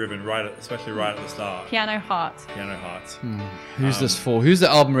piano driven, especially right at the start. Piano Heart. Piano Hearts. Who's this for? Who's the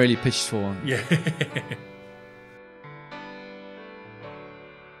album really pitched for? Yeah.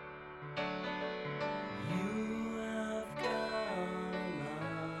 You have got a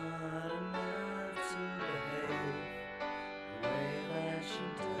lot of nerve to behave the way that you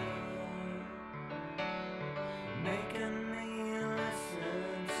do, making me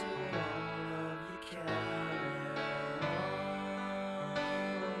listen to all of your carry on.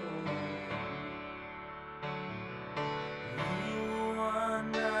 You are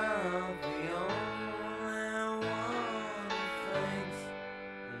not the only one who thinks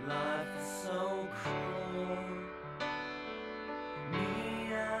that life is so cruel. Me,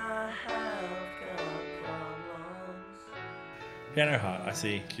 I have got problems. Piano Heart, I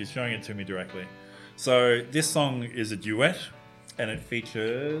see. She's showing it to me directly. So this song is a duet, and it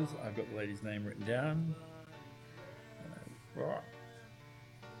features. I've got the lady's name written down.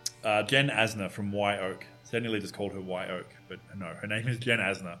 Jen Asner from White Oak. Certainly just called her White Oak, but no, her name is Jen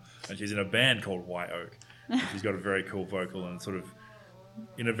Asner, and she's in a band called White Oak. And she's got a very cool vocal and sort of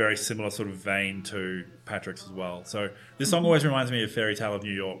in a very similar sort of vein to Patrick's as well. So this song always reminds me of Fairy Tale of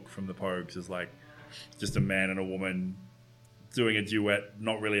New York from the Pogues. It's like just a man and a woman doing a duet,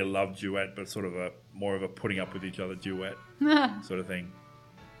 not really a love duet, but sort of more of a putting up with each other duet sort of thing.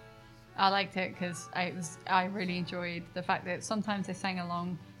 I liked it because I really enjoyed the fact that sometimes they sang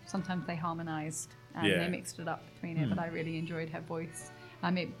along, sometimes they harmonized, and Yeah. they mixed it up between it. But I really enjoyed her voice.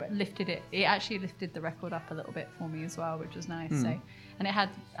 It actually lifted the record up a little bit for me as well, which was nice. So, and it had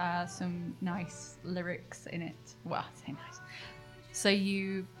some nice lyrics in it. Well, I say nice. So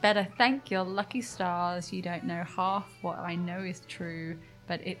you better thank your lucky stars. You don't know half what I know is true,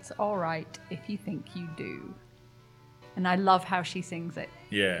 but it's all right if you think you do. And I love how she sings it.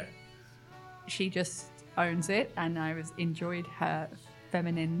 Yeah. She just owns it, and I enjoyed her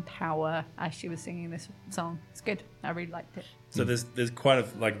feminine power as she was singing this song. It's good. I really liked it. So there's quite a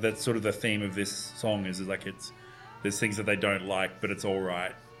like that's sort of the theme of this song is like there's things that they don't like, but it's all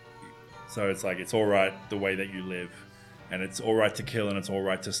right. So it's like it's all right the way that you live, and it's all right to kill and it's all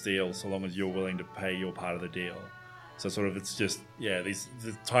right to steal, so long as you're willing to pay your part of the deal. So sort of it's just this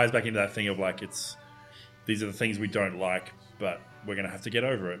ties back into that thing of like these are the things we don't like, but we're gonna have to get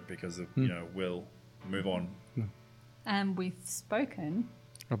over it because of, we'll move on. And we've spoken.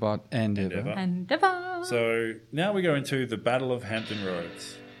 About Endeavour. Endeavour. So now we go into the Battle of Hampton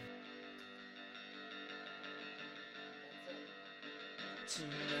Roads.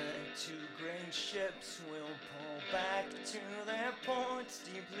 Tonight, two great ships will pull back to their ports,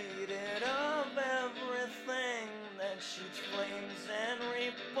 depleted of everything that shoots flames and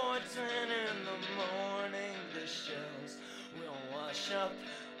reports. And in the morning, the shells will wash up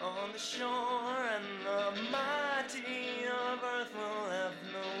on the shore, and the mighty of earth will have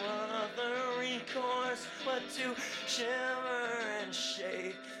no other recourse but to shiver and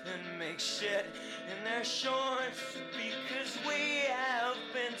shake and make shit in their shorts, because we have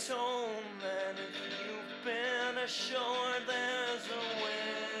been told that if you've been ashore, there's a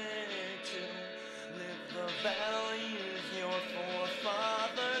way to live the values your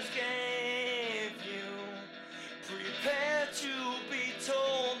forefathers gave you. Prepare to be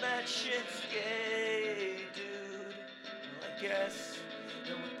told that shit's gay, dude. Well, I guess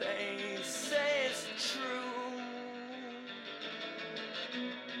that what they say is true.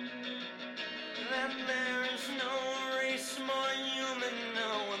 That there is no race more human,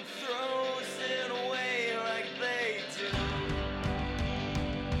 no one throws it away like they do.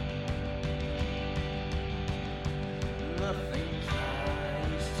 Nothing I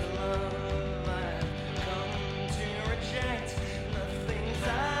used to love, I've come to reject. Nothing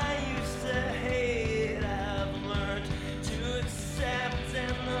I used to hate, I've learned to accept.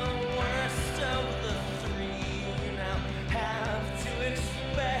 And the worst of the three you now have to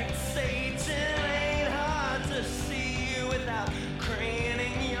expect. Satan ain't hard to see without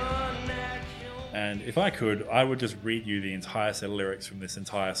craning your neck. And if I could, I would just read you the entire set of lyrics from this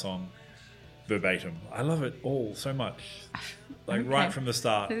entire song verbatim. I love it all so much. Like right from the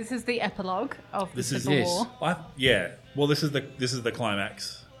start. So this is the epilogue of the This is- Civil Yes. War. Well, this is the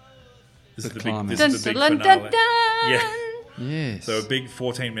climax. This is the big. climax. This is the big Dun, dun, finale. dun, dun. Yeah. Yes. So a big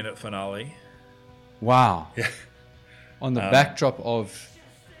 14-minute finale. Wow. Yeah. On the backdrop of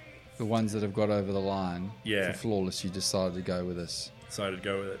the ones that have got over the line Yeah. for Flawless, you decided to go with this. Decided to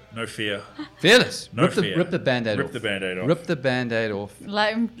go with it. No fear. Fearless. No fear. Rip the Band-Aid Rip off. the Band-Aid off. Rip the Band-Aid off.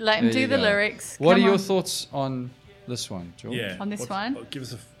 Let him There do you the go. lyrics. What Come are your on. thoughts on this one, George? Yeah. On this one? Give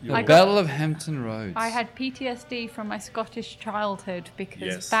us a. The I got- Battle of Hampton Roads. I had PTSD from my Scottish childhood because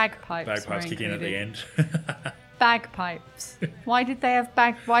Yes. bagpipes Bagpipes were kick in at the included. end. Bagpipes. Why did they have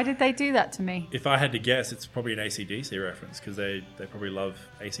Why did they do that to me? If I had to guess, it's probably an AC/DC reference because they probably love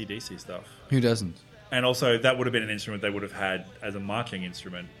AC/DC stuff. Who doesn't? And also, that would have been an instrument they would have had as a marching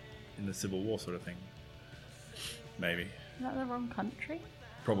instrument in the Civil War sort of thing. Maybe. Is that the wrong country?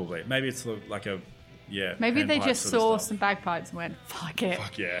 Probably. Maybe it's like a, Maybe they panpipe just sort of saw stuff. some bagpipes and went, "Fuck it."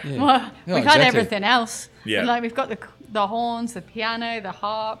 Fuck yeah. Yeah. Well, Yeah, we've had exactly. everything else. Yeah. And, like we've got the horns, the piano, the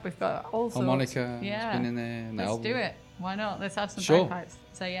harp. We've got all sorts. Harmonica. Yeah. It's been in there. and the Let's album. do it. Why not? Let's have some Sure. bagpipes.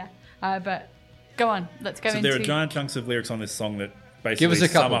 So yeah. But go on. Let's go So into. there are giant chunks of lyrics on this song that basically Give us a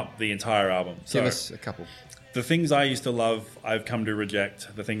sum couple. up the entire album. So Give us a couple. the things I used to love, I've come to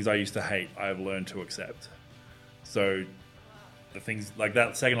reject. The things I used to hate, I've learned to accept. So the things like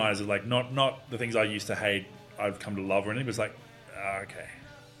that second line is like not the things I used to hate, I've come to love or anything. But it's like, okay,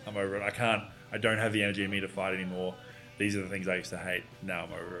 I'm over it. I don't have the energy in me to fight anymore. These are the things I used to hate. Now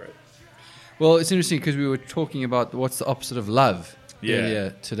I'm over it. Well, it's interesting because we were talking about what's the opposite of love Yeah. earlier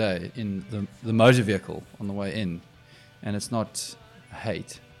today in the motor vehicle on the way in. And it's not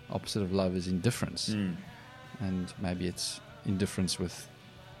hate. Opposite of love is indifference. And maybe it's indifference with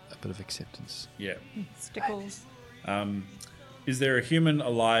a bit of acceptance. Yeah. Stickles. Is there a human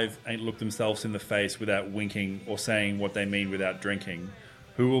alive ain't looked themselves in the face without winking or saying what they mean without drinking?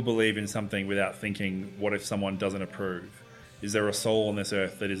 Who will believe in something without thinking, what if someone doesn't approve? Is there a soul on this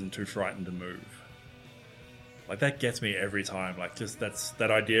earth that isn't too frightened to move? Like that gets me every time. Like just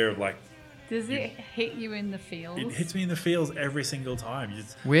that idea of like, Does it hit you in the feels? it hits me in the feels every single time.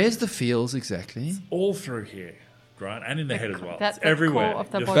 It's Where's the feels exactly? all through here, Grant, and in the head as well. that's It's the everywhere. core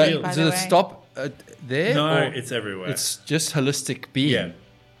of the Your body, feels- by Does the it way. stop there? No, or it's everywhere. it's just holistic being. yeah,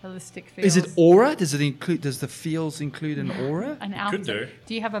 Holistic feels. Is it aura? Does it include? Does the feels include an aura? An Could do.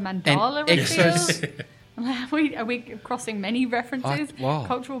 Do you have a mandala And of feels? exos- Are we crossing many references? Wow.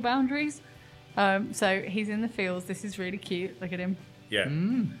 Cultural boundaries? So he's in the fields. This is really cute. Look at him. Yeah.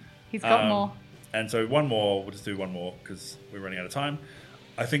 He's got more. And so one more, we'll just do one more because we're running out of time.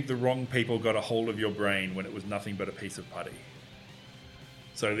 I think the wrong people got a hold of your brain when it was nothing but a piece of putty.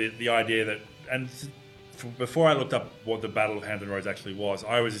 So the idea that, and before I looked up what the Battle of Hampton Roads actually was,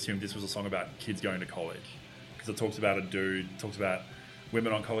 I always assumed this was a song about kids going to college. Because it talks about a dude, talks about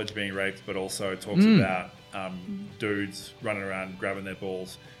women on college being raped, but also talks about dudes running around grabbing their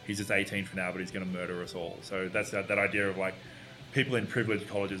balls. He's just 18 for now, but he's going to murder us all. So that's that idea of like people in privileged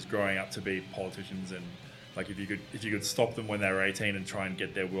colleges growing up to be politicians, and like if you could stop them when they were 18 and try and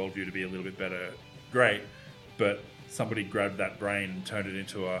get their worldview to be a little bit better, great. But somebody grabbed that brain and turned it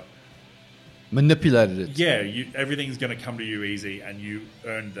into a Manipulated it. yeah. Everything's going to come to you easy, and you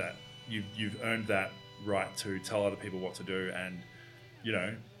earned that. You've earned that right to tell other people what to do, and you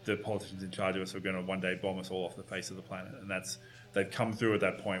know the politicians in charge of us are going to one day bomb us all off the face of the planet, and they've come through at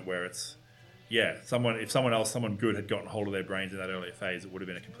that point where it's if someone good had gotten hold of their brains in that earlier phase, it would have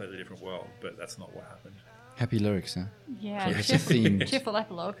been a completely different world, but that's not what happened. Happy lyrics, huh? Yeah, So it's a theme. cheerful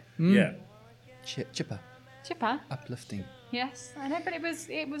epilogue. Yeah, Chipper. Chipper. Uplifting. Yes, I know, but it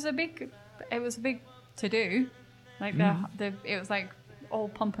was a big to do. Like it was like all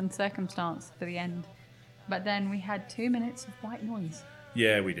pomp and circumstance for the end. But then we had 2 minutes of white noise.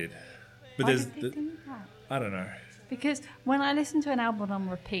 yeah, we did. But Why there's did they do that? I don't know. Because when I listen to an album on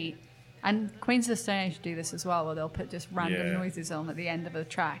repeat, and Queens of the Stone Age do this as well, where they'll put just random Yeah. noises on at the end of a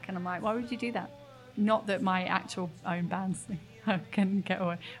track, and I'm like, why would you do that? Not that my actual own bands can get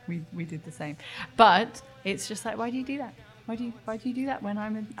away. We did the same, but it's just like, why do you do that? Why do you do that when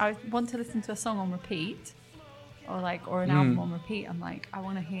I want to listen to a song on repeat, or an album on repeat? I'm like, I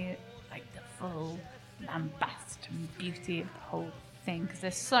want to hear like the full lambast and beauty of the whole thing, because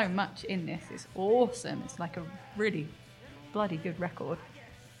there's so much in this. It's awesome. It's like a really bloody good record.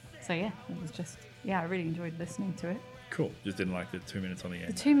 So yeah, it was just I really enjoyed listening to it. Cool. Just didn't like the 2 minutes on the The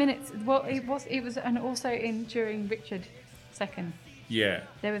end. 2 minutes. Well, it was, and also during Richard second, Yeah.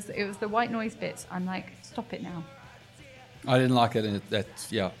 it was the white noise bits. I'm like, stop it now. I didn't like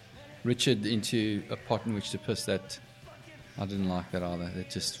it. Richard into a pot in which to piss. That I didn't like that either.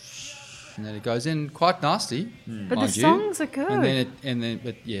 It just and then it goes in quite nasty. But the mind you. songs are good.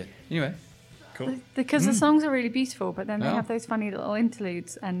 But yeah. Anyway, Cool. Because the songs are really beautiful, but then they Yeah. have those funny little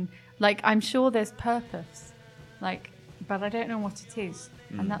interludes, and like I'm sure there's purpose, but I don't know what it is,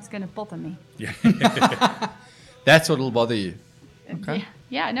 and that's going to bother me. Yeah. that's what'll bother you. Okay.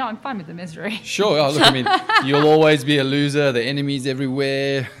 Yeah, no, I'm fine with the misery. Sure. Oh, look, I mean, you'll always be a loser. The enemies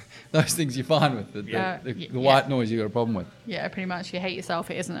everywhere. Those things you're fine with. The white noise you got a problem with. Yeah, pretty much. You hate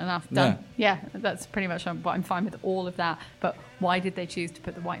yourself. It isn't enough. Done. Yeah, that's pretty much what I'm fine with all of that. But why did they choose to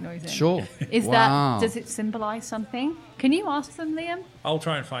put the white noise in? Sure. Wow. Does it symbolise something? Can you ask them, Liam? I'll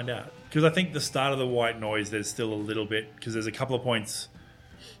try and find out. Because I think the start of the white noise, there's still a little bit, because there's a couple of points,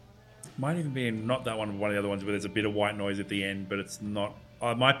 might even be in not that one, but one of the other ones, where there's a bit of white noise at the end, but it's not,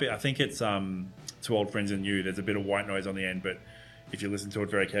 it might be, I think it's To Old Friends and You, there's a bit of white noise on the end, but if you listen to it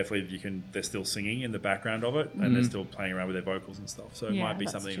very carefully, they're still singing in the background of it, and they're still playing around with their vocals and stuff. So it might be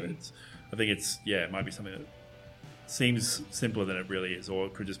something true. it might be something that seems simpler than it really is, or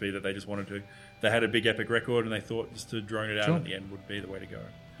it could just be that they just they had a big epic record and they thought just to drone it out at the end would be the way to go.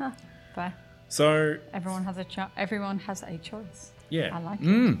 Huh, fair. So Everyone has a choice. yeah, I like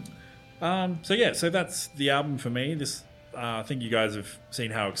it. So that's the album for me. This I think you guys have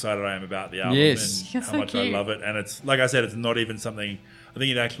seen how excited I am about the album Yes. and You're how so much I cute. love it. And it's like I said, it's not even something. I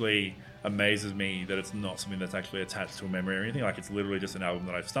think it actually amazes me that it's not something that's actually attached to a memory or anything. Like it's literally just an album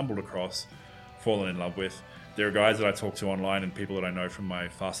that I've stumbled across, fallen in love with. There are guys that I talk to online and people that I know from my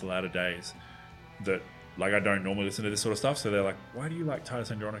Faster Louder days that. Like, I don't normally listen to this sort of stuff, so they're like, why do you like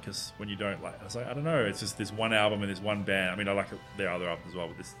Titus Andronicus when you don't like... I was like, I don't know, it's just this one album and this one band. I mean, I like their other albums as well,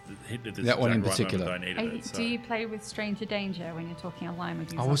 but this hit this That one in exact right particular. moment that I needed it. So. Do you play with Stranger Danger when you're talking online with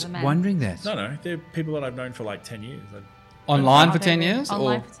these I was other men? wondering that. No, they're people that I've known for like 10 years. Online Are for they 10 really? years?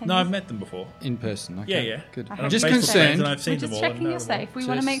 Online Or for 10 No, years? I've met them before. in person? Okay. Yeah. Good. I And I'm Just Facebook friends concerned. and I've seen We're them just all. checking you're safe. We want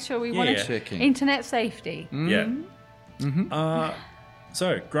to Just- make sure we Yeah, want yeah. to... Checking. Internet safety. Yeah.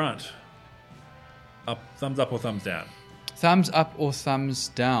 So, Grant, thumbs up or thumbs down? Thumbs up or thumbs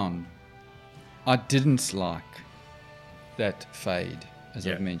down? I didn't like that fade, as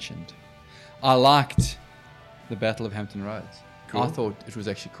Yeah. I've mentioned. I liked the Battle of Hampton Roads. Cool. I thought it was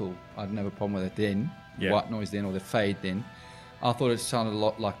actually cool. I didn't have a problem with it then, the Yeah. white noise then, or the fade then. I thought it sounded a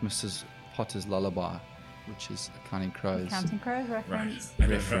lot like Mrs. Potter's Lullaby, which is Counting Crows. Counting Crows Right. reference.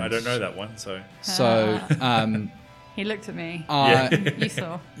 I don't know that one, so... So, He looked at me. You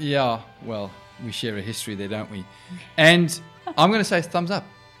saw. yeah, well, we share a history there, don't we? And I'm going to say thumbs up.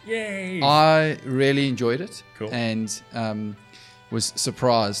 Yay! I really enjoyed it. Cool. And was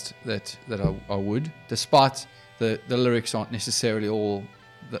surprised that I would, despite the lyrics aren't necessarily all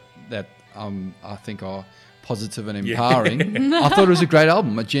that I think are positive and empowering. I thought it was a great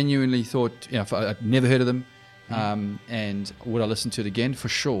album. I genuinely thought, I'd never heard of them. And would I listen to it again? For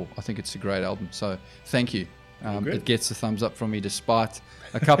sure. I think it's a great album. So thank you. It gets a thumbs up from me despite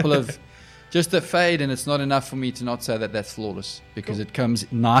a couple of just the fade, and it's not enough for me to not say that that's flawless because it comes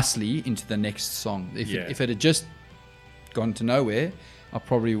nicely into the next song. If it had just gone to nowhere, I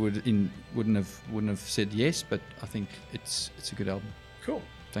probably wouldn't have said yes, but I think it's a good album. Cool.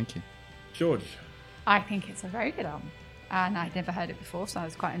 Thank you. George. I think it's a very good album. And I'd never heard it before, so I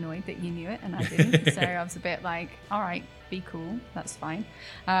was quite annoyed that you knew it and I didn't. So I was a bit like, all right, be cool, that's fine.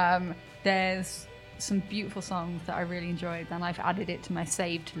 There's some beautiful songs that I really enjoyed, and I've added it to my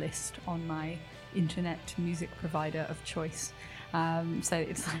saved list on my internet music provider of choice. So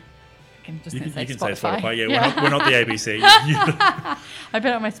it's like, I'm just going to say Spotify. Say Spotify. Yeah, we're not the ABC. I put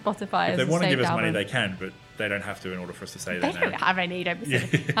it on my Spotify If as they a want to give saved us money, album. they can, but they don't have to in order for us to say They that don't now. have any, don't be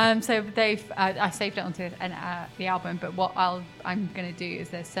silly. So I saved it onto the album, but what I'm going to do is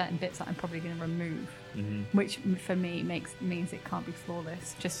there's certain bits that I'm probably going to remove, which for me means it can't be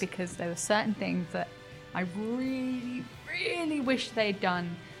flawless, just because there were certain things that I really, really wish they'd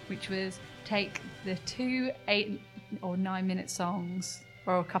done, which was take the 2 8 or 9 minute songs,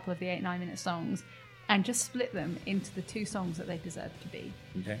 or a couple of the 8 9 minute songs, and just split them into the 2 songs that they deserve to be.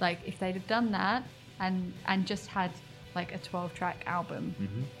 Okay. Like if they'd have done that and just had like a 12-track album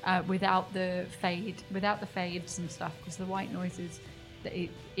without the fades and stuff, because the white noises, that it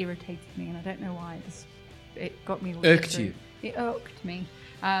irritated me, and I don't know why. It got me. Irked you. It irked me.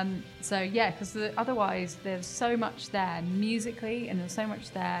 So yeah, because otherwise there's so much there musically, and there's so much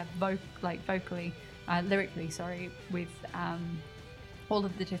there vocally, lyrically. Sorry, with all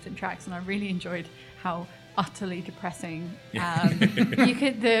of the different tracks, and I really enjoyed how utterly depressing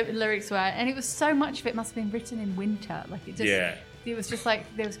the lyrics were, and it was so much of it must have been written in winter. Like it just, it was just like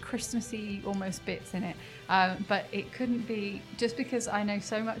there was Christmassy almost bits in it, but it couldn't be, just because I know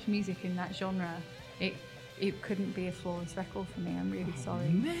so much music in that genre. It couldn't be a flawless record for me. I'm really sorry.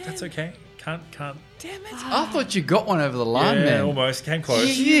 That's okay. Can't. Damn it. I thought you got one over the line, Yeah, man. almost. Came close.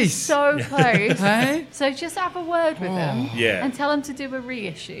 Jeez. So close. Hey? So just have a word with them Yeah. and tell them to do a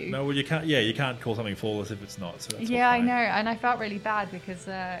reissue. No, well, you can't. Yeah, you can't call something flawless if it's not. So that's all Yeah, I fine. know, and I felt really bad because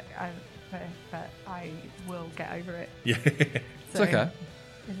but I will get over it. Yeah. It's okay.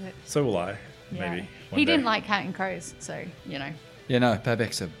 Is it? So will I. Yeah. Maybe. He didn't like Counting Crows, so you know. Yeah, no,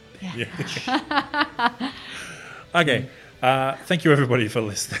 payback's a... Okay. Thank you, everybody, for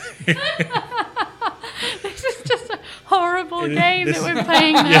listening. This is just a horrible It is- game this- that we're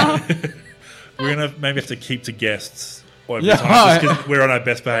playing now. We're gonna maybe have to keep to guests all the Yeah. time just 'cause we're on our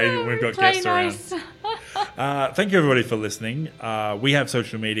best behaviour when we've got Play guests nice. around. Thank you, everybody, for listening. We have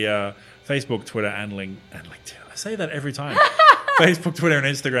social media: Facebook, Twitter, and LinkedIn. I say that every time. Facebook, Twitter, and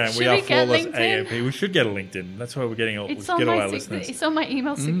Instagram. Should we are we get Flawless LinkedIn? AMP. We should get a LinkedIn. That's why we're getting all, It's get on all my our listeners. it's on my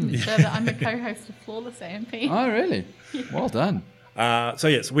email signature that I'm the co-host of Flawless AMP. Oh, really? Well done. So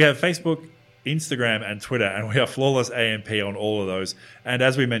yes, we have Facebook, Instagram, and Twitter, and we are Flawless AMP on all of those. And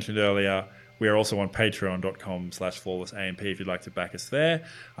as we mentioned earlier, we are also on patreon.com/flawlessamp if you'd like to back us there.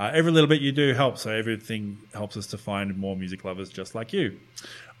 Every little bit you do helps, so everything helps us to find more music lovers just like you.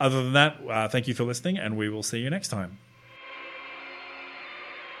 Other than that, thank you for listening, and we will see you next time.